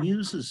stuff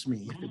amuses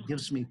me, if it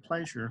gives me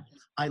pleasure,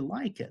 I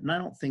like it. And I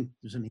don't think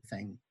there's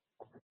anything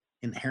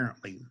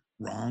inherently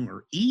wrong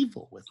or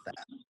evil with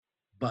that.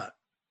 But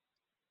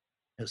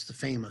as the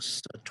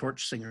famous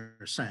torch singer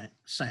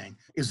sang,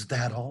 is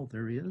that all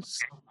there is?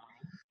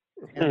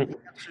 And the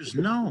answer is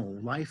no.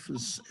 Life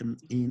is,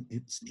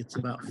 it's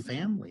about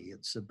family.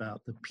 It's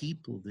about the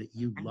people that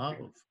you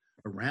love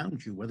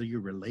around you, whether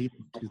you're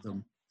related to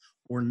them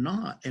or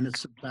not. And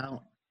it's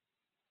about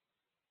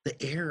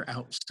the air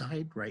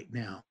outside right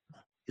now.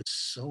 It's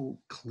so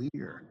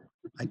clear.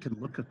 I can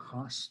look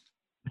across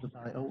the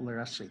valley. Oh, there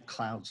are actually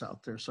clouds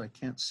out there, so I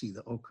can't see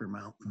the Ochre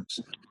Mountains.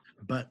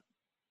 But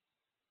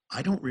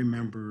I don't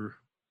remember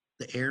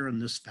the air in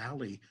this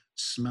valley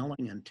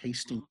smelling and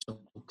tasting so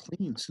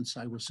clean since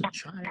I was a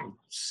child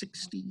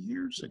 60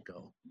 years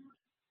ago.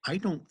 I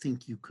don't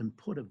think you can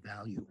put a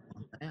value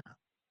on that.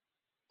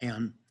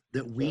 And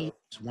that we,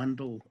 as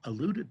Wendell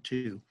alluded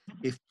to,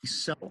 if we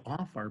sell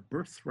off our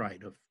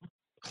birthright of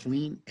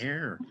clean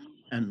air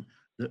and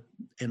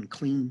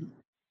clean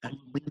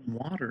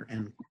water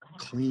and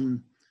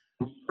clean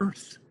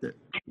earth that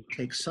we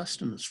take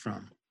sustenance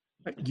from,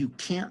 you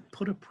can't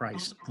put a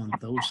price on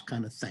those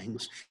kind of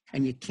things,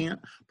 and you can't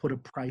put a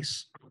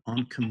price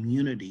on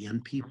community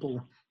and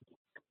people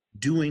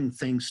doing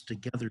things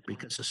together,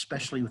 because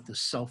especially with the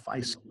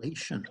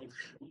self-isolation,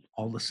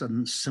 all of a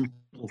sudden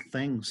simple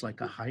things like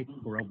a hike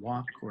or a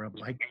walk or a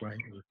bike ride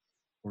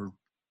or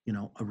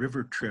a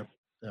river trip,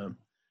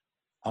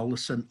 all of a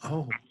sudden,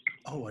 oh,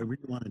 I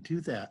really want to do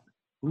that.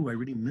 Ooh, I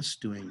really miss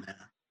doing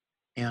that.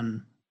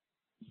 And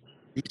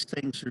these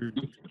things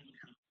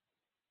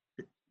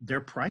they're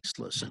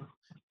priceless. And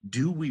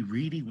do we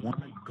really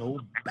want to go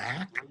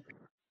back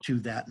to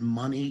that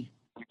money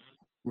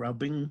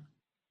grubbing,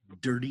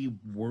 dirty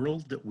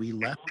world that we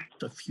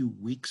left a few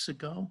weeks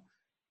ago?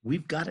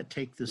 We've got to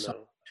take this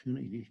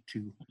opportunity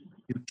to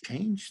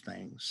change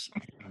things.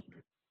 And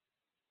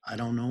I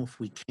don't know if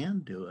we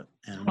can do it.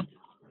 And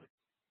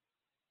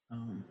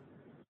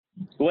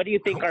what do you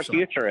think our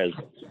future is?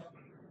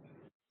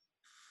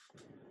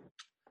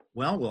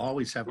 Well, we'll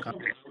always have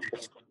competition.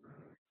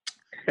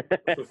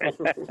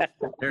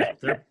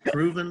 They're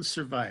proven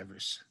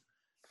survivors.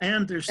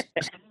 And there's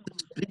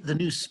the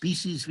new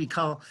species we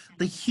call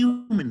the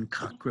human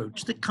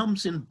cockroach that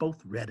comes in both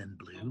red and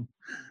blue.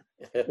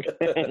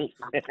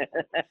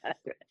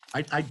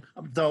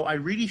 Though I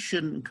really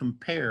shouldn't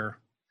compare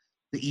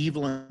the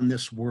evil in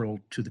this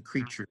world to the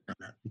creature in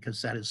it, because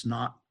that is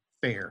not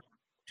fair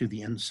to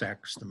the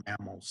insects, the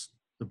mammals,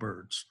 the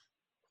birds,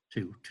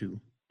 to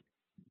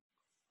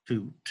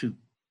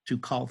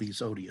call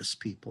these odious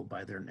people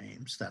by their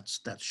names.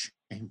 That's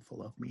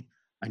shameful of me.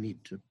 I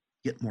need to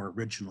get more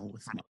original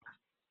with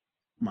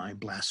my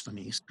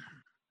blasphemies.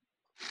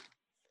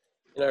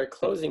 In our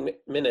closing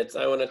minutes,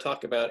 I want to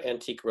talk about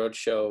Antique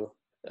Roadshow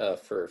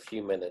for a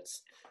few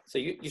minutes. So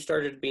you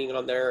started being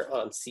on there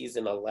on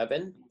season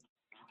 11?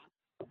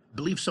 I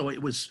believe so.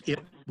 It was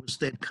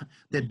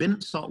they'd been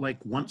at Salt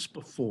Lake once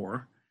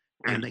before,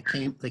 and they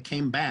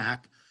came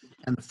back,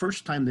 and the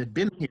first time they'd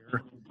been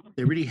here,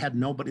 they really had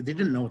nobody. They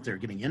didn't know what they were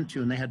getting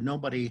into, and they had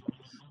nobody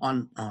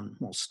on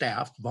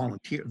staff,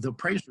 volunteer. The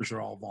appraisers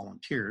are all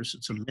volunteers.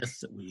 It's a myth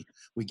that we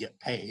get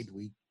paid.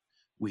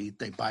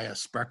 They buy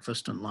us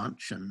breakfast and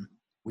lunch, and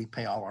we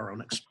pay all our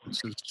own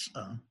expenses,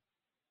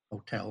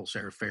 hotels,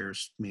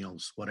 airfares,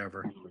 meals,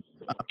 whatever.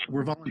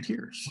 We're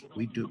volunteers.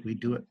 We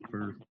do it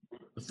for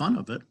the fun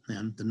of it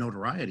and the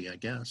notoriety, I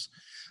guess.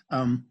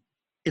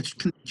 It's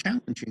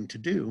challenging to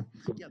do.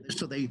 Yeah,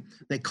 so they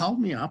called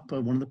me up.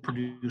 One of the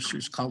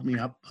producers called me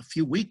up a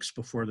few weeks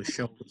before the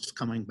show was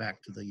coming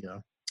back to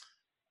the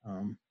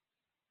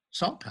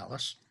Salt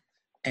Palace,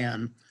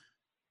 and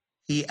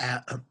he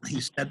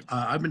said,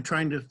 "I've been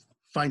trying to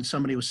find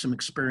somebody with some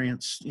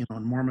experience, in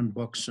Mormon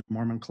books and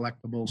Mormon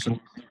collectibles, and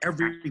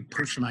every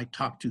person I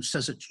talk to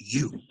says it's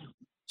you."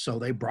 So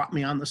they brought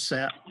me on the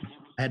set.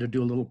 I had to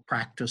do a little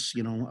practice,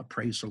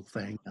 appraisal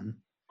thing,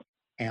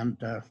 and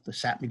they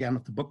sat me down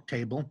at the book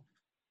table.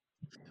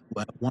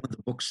 Well, one of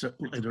the books,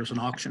 there was an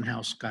auction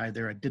house guy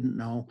there I didn't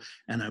know,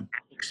 and a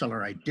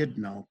bookseller I did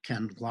know,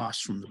 Ken Gloss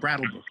from the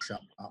Brattle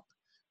Bookshop,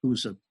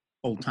 who's an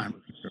old-time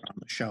reader on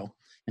the show,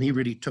 and he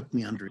really took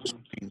me under his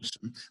wings.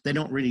 And they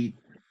don't really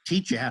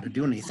teach you how to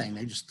do anything.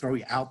 They just throw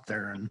you out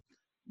there and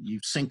you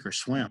sink or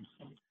swim.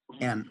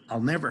 And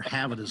I'll never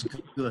have it as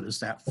good as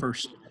that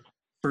first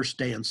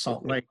day in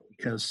Salt Lake,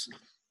 because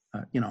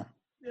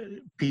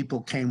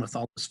people came with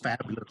all this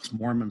fabulous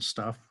Mormon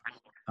stuff.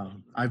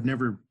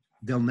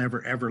 They'll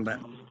never ever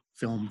let me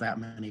film that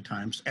many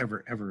times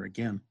ever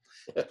again.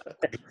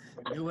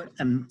 I do it,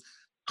 and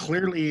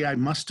clearly I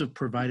must have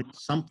provided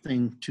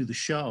something to the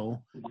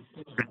show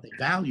that they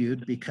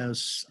valued,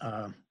 because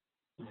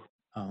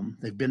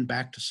they've been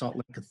back to Salt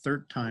Lake a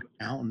third time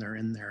now, and they're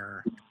in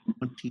their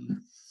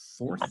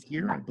 24th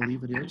year, I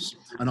believe it is.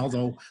 And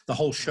although the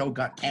whole show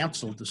got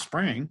canceled this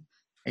spring,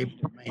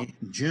 April, May,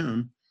 and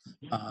June,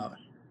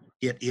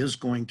 it is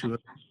going to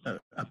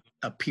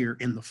appear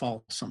in the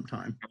fall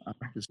sometime,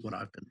 is what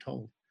I've been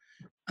told.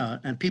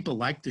 And people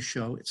like the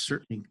show. It's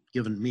certainly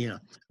given me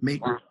a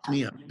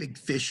big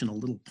fish in a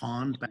little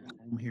pond back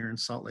home here in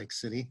Salt Lake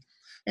City.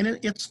 And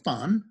it's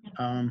fun.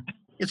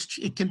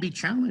 It can be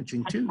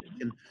challenging too. It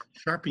can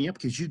sharpen you up,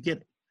 because you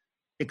get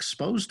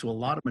exposed to a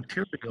lot of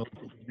material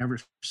that you've never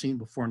seen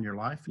before in your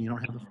life, and you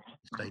don't have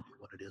the idea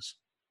what it is.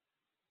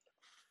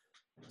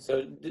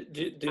 So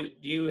do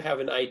you have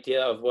an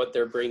idea of what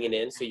they're bringing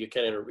in so you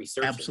kind of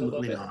research it a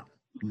Absolutely little bit? not.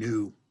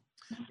 No.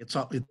 It's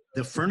all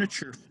the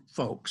furniture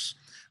folks,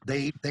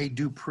 they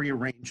do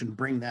prearrange and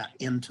bring that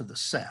into the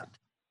set.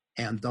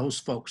 And those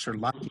folks are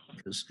lucky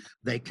because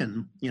they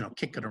can,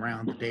 kick it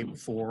around the day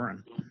before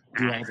and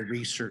do all the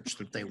research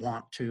that they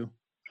want to.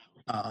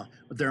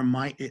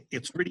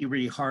 It's really,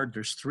 really hard.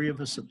 There's three of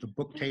us at the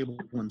book table,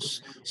 and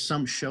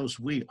some shows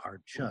we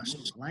are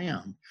just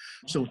slammed.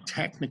 So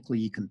technically,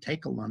 you can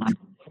take a lunch.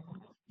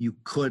 You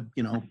could,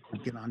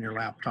 get on your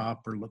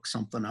laptop or look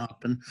something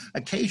up. And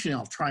occasionally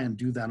I'll try and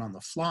do that on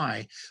the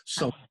fly.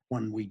 So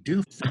when we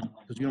do film,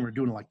 because, we're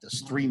doing like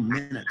this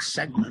 3-minute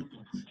segment,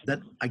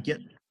 that I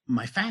get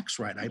my facts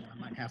right. I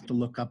might have to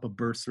look up a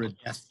birth or a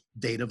death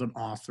date of an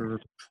author,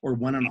 or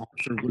when an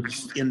author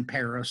was in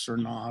Paris or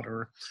not,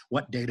 or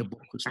what date a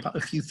book was, a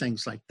few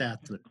things like that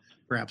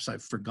perhaps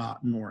I've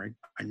forgotten or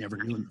I never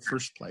knew in the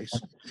first place.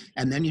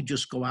 And then you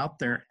just go out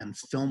there and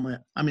film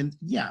it. I mean,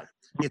 yeah,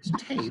 it's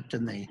taped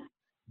and they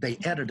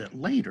edit it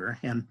later.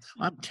 And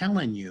I'm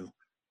telling you,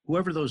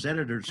 whoever those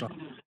editors are,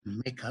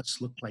 make us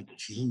look like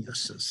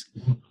geniuses.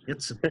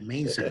 It's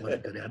amazing what a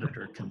good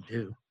editor can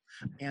do.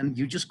 And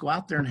you just go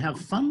out there and have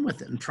fun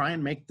with it and try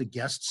and make the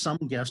guests, some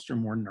guests are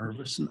more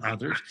nervous than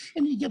others,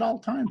 and you get all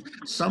kinds.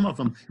 Some of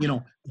them,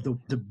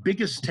 the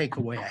biggest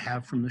takeaway I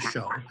have from the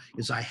show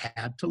is I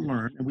had to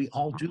learn, and we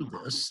all do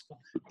this,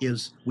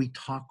 is we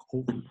talk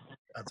over each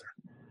other.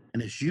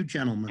 And as you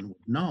gentlemen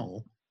would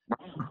know,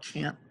 we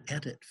can't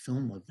edit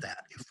film of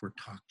that if we're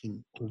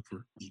talking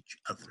over each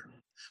other.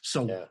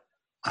 So Yeah.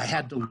 I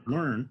had to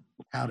learn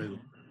how to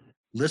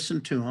listen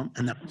to them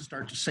and then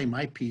start to say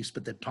my piece,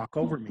 but then talk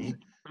over me.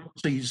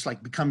 So you just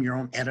become your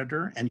own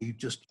editor, and you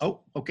just,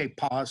 okay,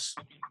 pause,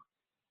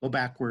 go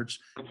backwards,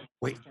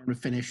 wait for them to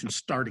finish and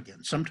start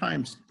again.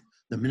 Sometimes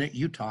the minute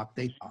you talk,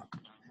 they talk.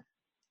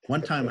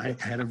 One time I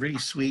had a really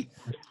sweet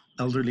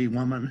elderly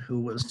woman who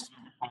was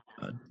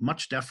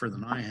much deafer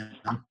than I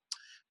am,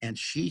 and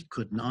she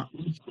could not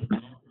hear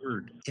a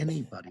word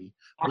anybody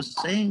was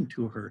saying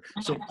to her.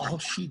 So all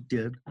she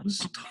did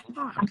was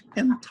talk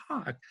and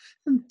talk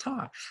and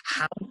talk.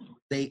 How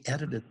they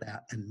edited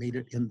that and made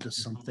it into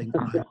something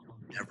I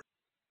never.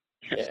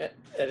 Yeah,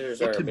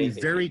 editors are It could be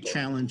amazing very people.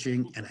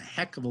 challenging and a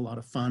heck of a lot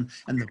of fun.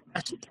 And the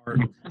best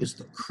part is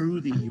the crew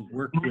that you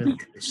work with,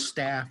 the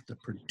staff, the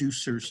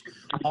producers,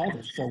 all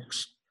the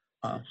folks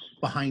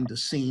behind the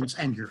scenes,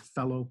 and your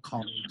fellow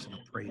colleagues and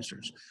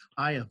appraisers.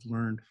 I have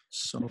learned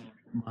so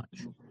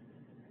much.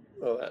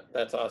 Well,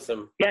 that's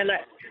awesome. Yeah, and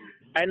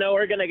I know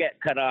we're gonna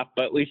get cut off,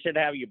 but we should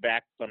have you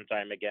back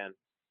sometime again.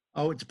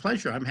 Oh, it's a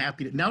pleasure. I'm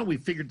happy to. Now that we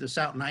figured this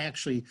out, and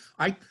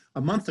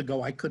a month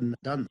ago I couldn't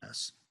have done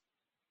this,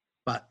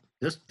 but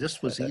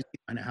this was easy.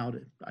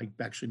 I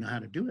actually know how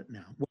to do it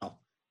now. Well,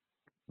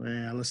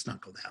 let's not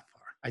go that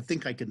far. I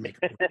think I could make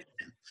it work.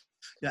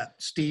 Yeah,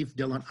 Steve,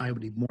 Dylan, I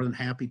would be more than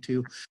happy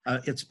to.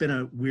 It's been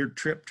a weird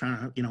trip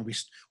trying to,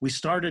 we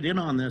started in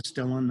on this,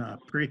 Dylan,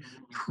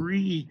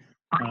 pre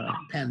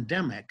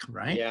pandemic,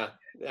 right? Yeah,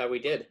 we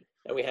did.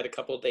 And we had a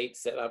couple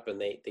dates set up, and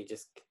they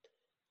just,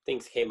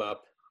 things came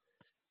up,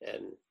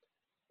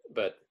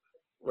 but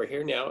we're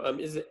here now.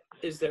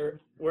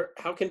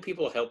 How can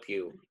people help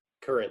you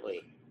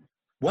currently?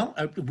 Well,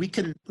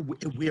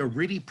 we are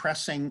really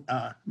pressing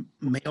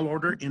mail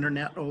order,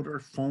 internet order,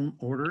 phone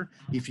order.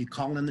 If you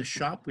call in the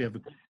shop, we have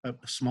a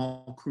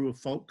small crew of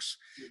folks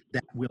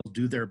that will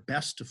do their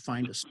best to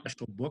find a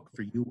special book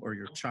for you or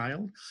your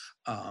child.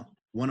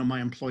 One of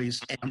my employees,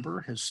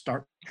 Amber, has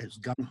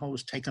gung-ho,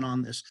 has taken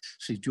on this.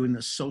 She's doing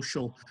this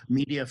social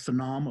media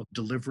phenomenon of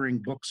delivering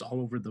books all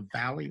over the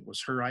valley. It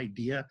was her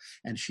idea,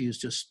 and she is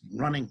just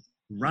running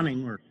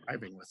or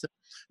driving with it,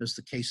 as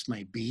the case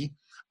may be.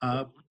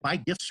 Buy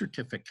gift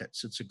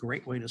certificates. It's a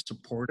great way to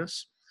support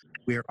us.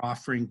 We're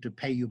offering to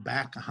pay you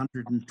back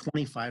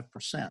 125%.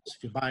 So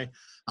if you buy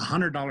a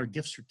 $100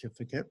 gift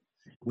certificate,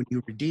 when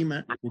you redeem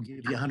it, we'll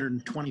give you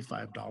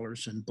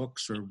 $125 in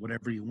books or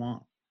whatever you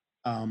want.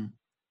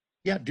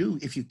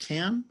 If you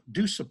can,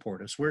 do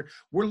support us. We're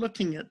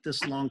looking at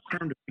this long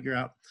term to figure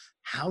out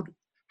how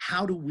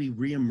do we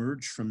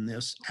reemerge from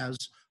this as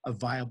a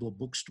viable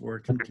bookstore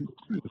can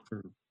continue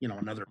for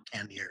another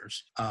 10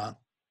 years.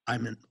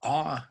 I'm in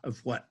awe of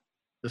what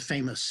the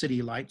famous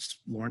City Lights,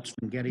 Lawrence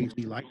Vengetti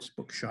City Lights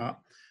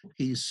bookshop.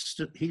 He's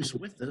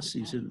with us.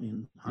 He's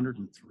in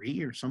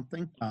 103 or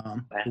something.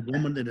 The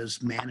woman that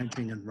is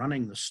managing and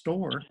running the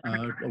store,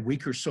 a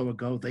week or so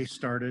ago, they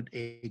started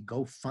a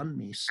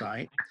GoFundMe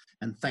site.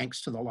 And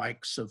thanks to the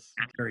likes of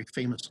very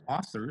famous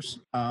authors,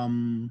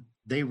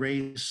 they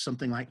raised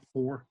something like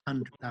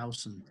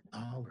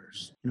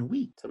 $400,000 in a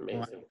week. It's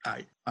amazing.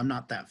 I'm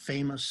not that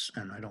famous,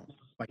 and I don't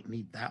quite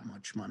need that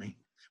much money.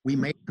 We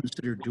may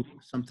consider doing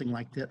something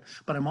like that,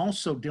 but I'm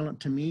also, Dylan,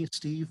 to me,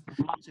 Steve,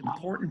 it's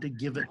important to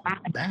give it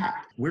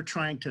back. We're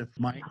trying to,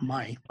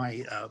 my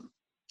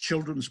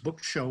children's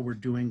book show we're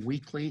doing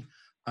weekly,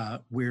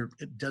 We're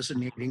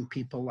designating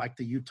people like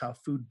the Utah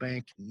Food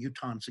Bank and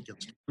Utahns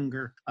Against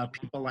Hunger,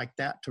 people like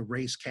that, to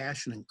raise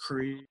cash and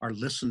encourage our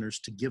listeners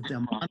to give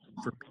them money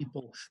for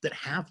people that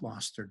have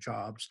lost their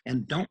jobs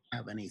and don't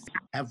have anything,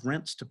 have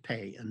rents to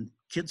pay and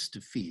kids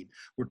to feed.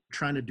 We're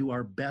trying to do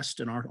our best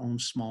in our own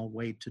small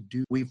way to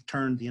do. We've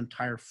turned the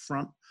entire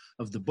front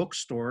of the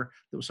bookstore,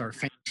 that was our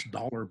famous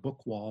dollar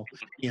book wall,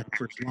 in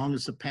for as long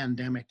as the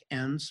pandemic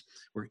ends,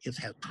 where it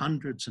has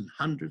hundreds and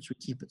hundreds. We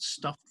keep it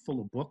stuffed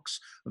full of books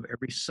of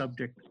every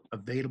subject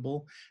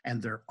available,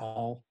 and they're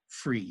all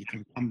free. You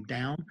can come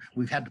down.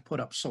 We've had to put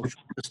up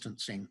social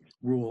distancing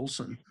rules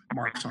and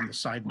marks on the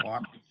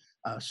sidewalk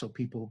so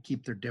people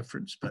keep their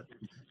difference. But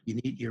you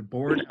need your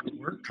board at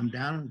work, come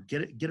down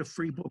and get a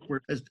free book.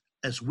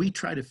 As we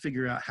try to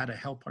figure out how to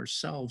help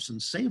ourselves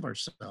and save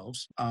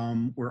ourselves,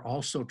 we're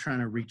also trying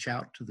to reach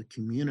out to the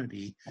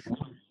community.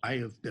 I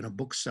have been a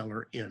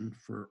bookseller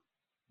for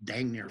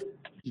dang near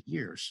 50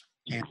 years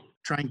and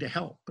trying to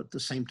help at the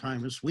same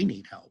time as we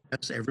need help.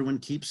 As everyone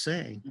keeps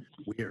saying,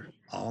 we're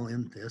all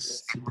in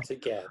this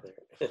together.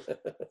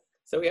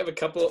 So we have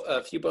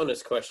a few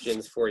bonus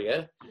questions for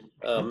you.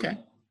 Okay.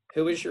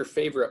 Who is your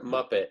favorite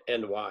Muppet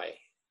and why?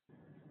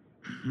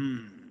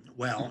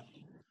 Well,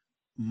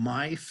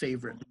 my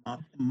favorite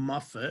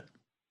Muppet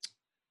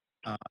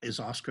is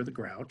Oscar the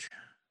Grouch.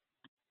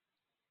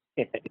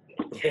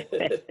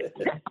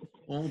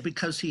 Well,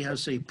 because he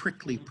has a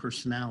prickly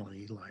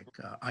personality like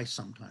I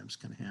sometimes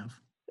can have.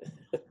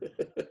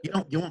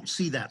 You won't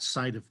see that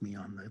side of me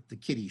on the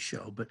Kitty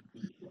Show, but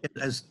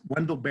as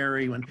Wendell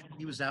Berry, when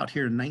he was out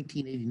here in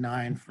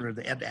 1989 for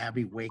the Ed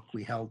Abbey Wake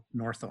we held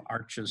north of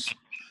Arches,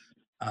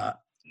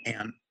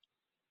 and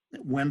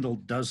Wendell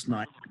does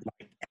not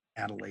like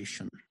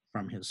adulation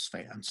from his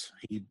fans.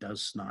 He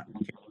does not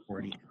care for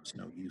it. He has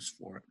no use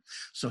for it.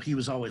 So he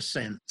was always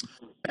saying,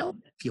 well,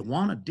 if you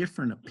want a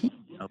different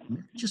opinion of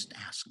me, just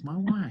ask my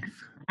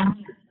wife.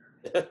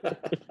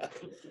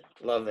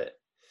 Love it.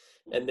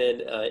 And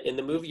then in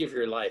the movie of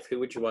your life, who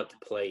would you want to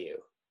play you?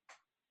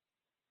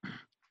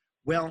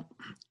 Well,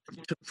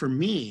 for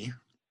me,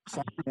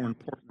 far more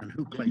important than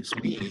who plays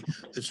me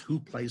is who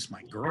plays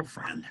my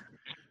girlfriend.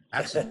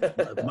 That's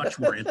of much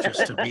more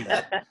interest to me.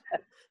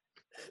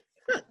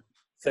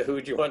 So who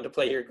would you want to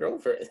play your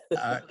girlfriend?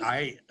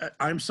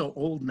 I'm so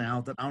old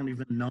now that I don't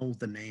even know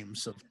the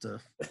names of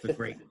the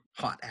great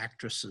hot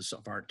actresses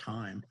of our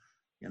time.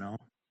 You know,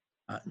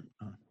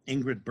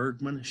 Ingrid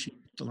Bergman, is she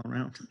still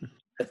around?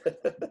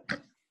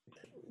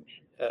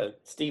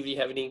 Steve, do you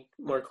have any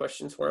more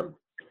questions for him?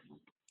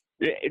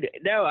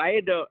 No, I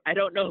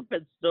don't know if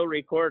it's still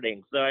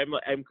recording, so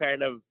I'm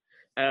kind of.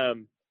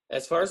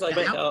 As far as I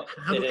can tell,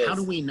 how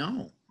do we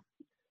know?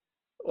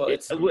 Well,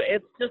 it's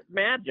just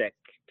magic,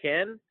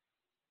 Ken.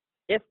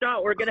 If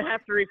not, we're going to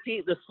have to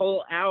repeat this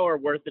whole hour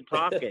worth of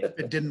talking.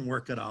 It didn't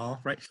work at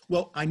all, right?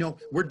 Well, I know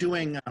we're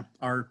doing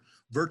our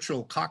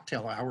virtual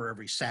cocktail hour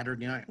every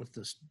Saturday night with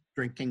this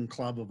drinking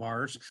club of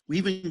ours. We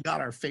even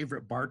got our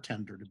favorite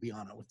bartender to be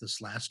on it with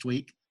us last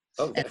week.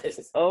 Oh,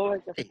 nice. Oh,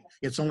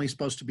 it's only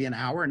supposed to be an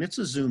hour, and it's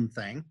a Zoom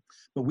thing,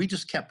 but we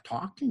just kept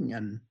talking.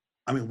 And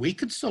I mean, we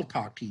could still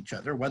talk to each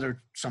other,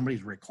 whether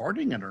somebody's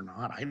recording it or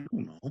not. I don't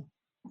know.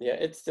 Yeah,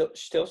 it's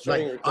still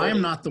showing. Like, I am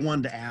not the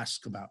one to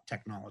ask about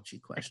technology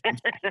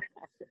questions.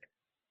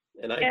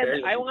 And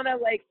I want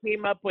to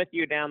team up with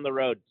you down the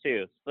road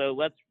too. So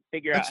let's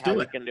figure out how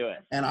we can do it.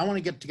 And I want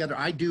to get together.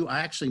 I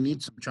actually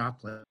need some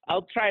chocolate.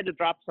 I'll try to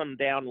drop some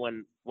down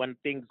when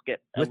things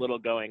get a little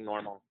going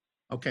normal.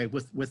 Okay,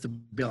 with the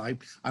bill.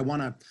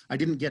 I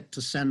didn't get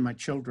to send my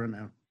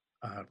children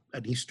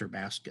an Easter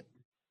basket.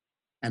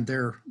 And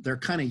they're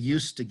kind of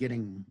used to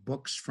getting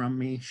books from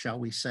me, shall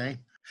we say.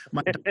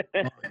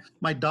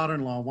 My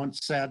daughter-in-law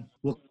once said,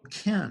 well,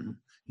 Ken,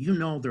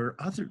 there are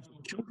other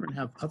children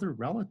have other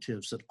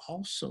relatives that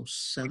also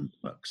send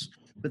books,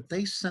 but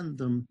they send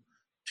them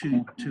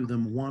to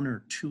them one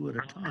or two at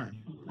a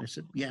time. I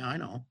said, yeah, I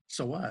know.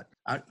 So what?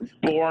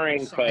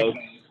 Boring, folks.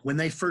 When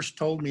they first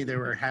told me they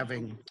were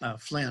having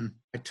Flynn,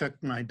 I took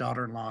my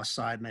daughter-in-law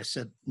aside and I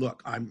said,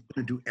 look, I'm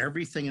going to do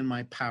everything in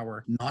my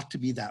power not to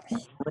be that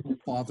horrible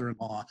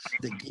father-in-law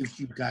that gives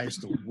you guys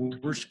the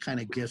worst kind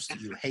of gifts that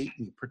you hate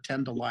and you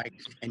pretend to like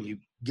and you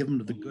give them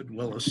to the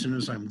Goodwill as soon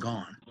as I'm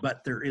gone.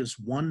 But there is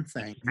one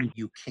thing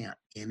you can't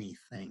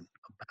anything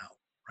about,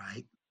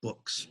 right?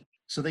 Books.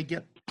 So they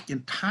get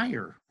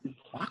entire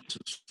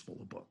boxes full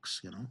of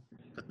books,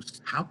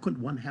 How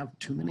could one have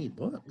too many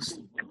books?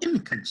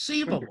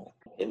 Inconceivable.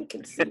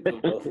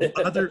 Inconceivable.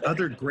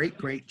 Other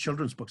great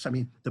children's books. I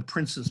mean, The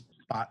Princess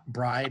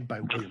Bride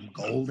by William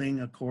Golding,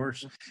 of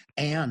course,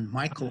 and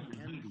Michael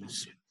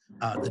Endy's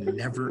The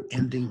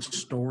Never-Ending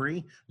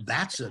Story.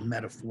 That's a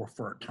metaphor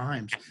for our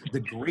times.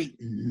 The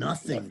great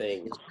nothing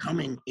is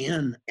coming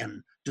in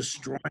and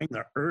destroying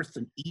the earth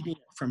and eating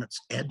it from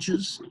its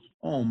edges.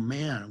 Oh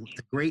man,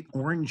 the great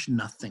orange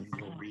nothing,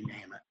 we'll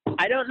rename it.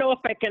 I don't know if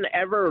I can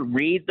ever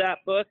read that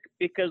book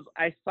because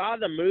I saw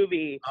the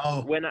movie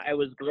when I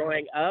was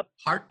growing up,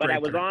 but I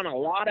was on a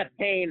lot of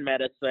pain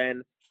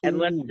medicine. And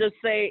let's just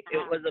say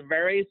it was a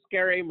very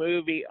scary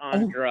movie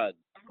on drugs.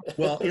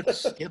 Well,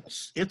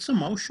 it's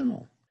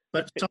emotional,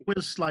 but so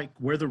is like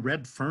where the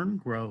red fern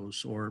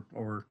grows,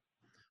 or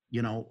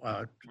you know,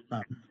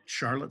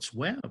 Charlotte's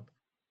Web.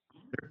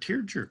 They're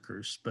tear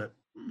jerkers, but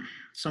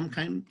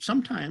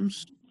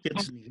sometimes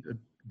kids need a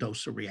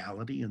dose of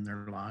reality in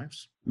their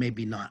lives.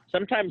 Maybe not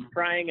Sometimes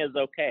crying is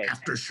okay.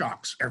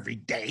 aftershocks every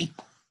day.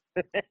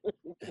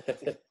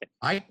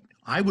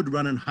 I would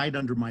run and hide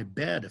under my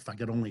bed if I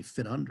could only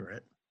fit under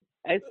it.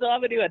 I still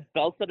haven't even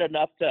felt it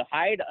enough to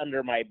hide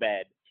under my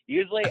bed.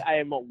 Usually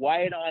I'm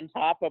wide on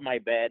top of my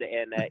bed,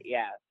 and I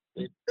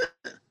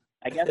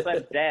guess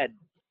I'm dead.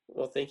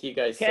 Well, thank you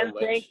guys Ken, so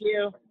much. thank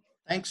you.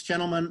 Thanks,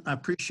 gentlemen. I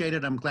appreciate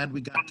it. I'm glad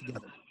we got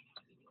together.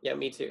 Yeah,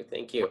 me too.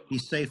 Thank you. Be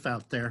safe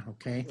out there,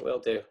 okay? Will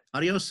do.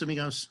 Adios,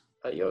 amigos.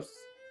 Adios.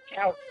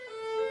 Ciao.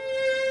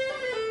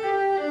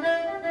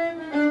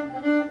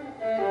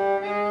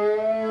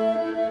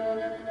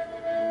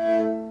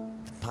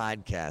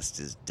 Podcast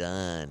is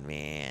done,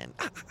 man.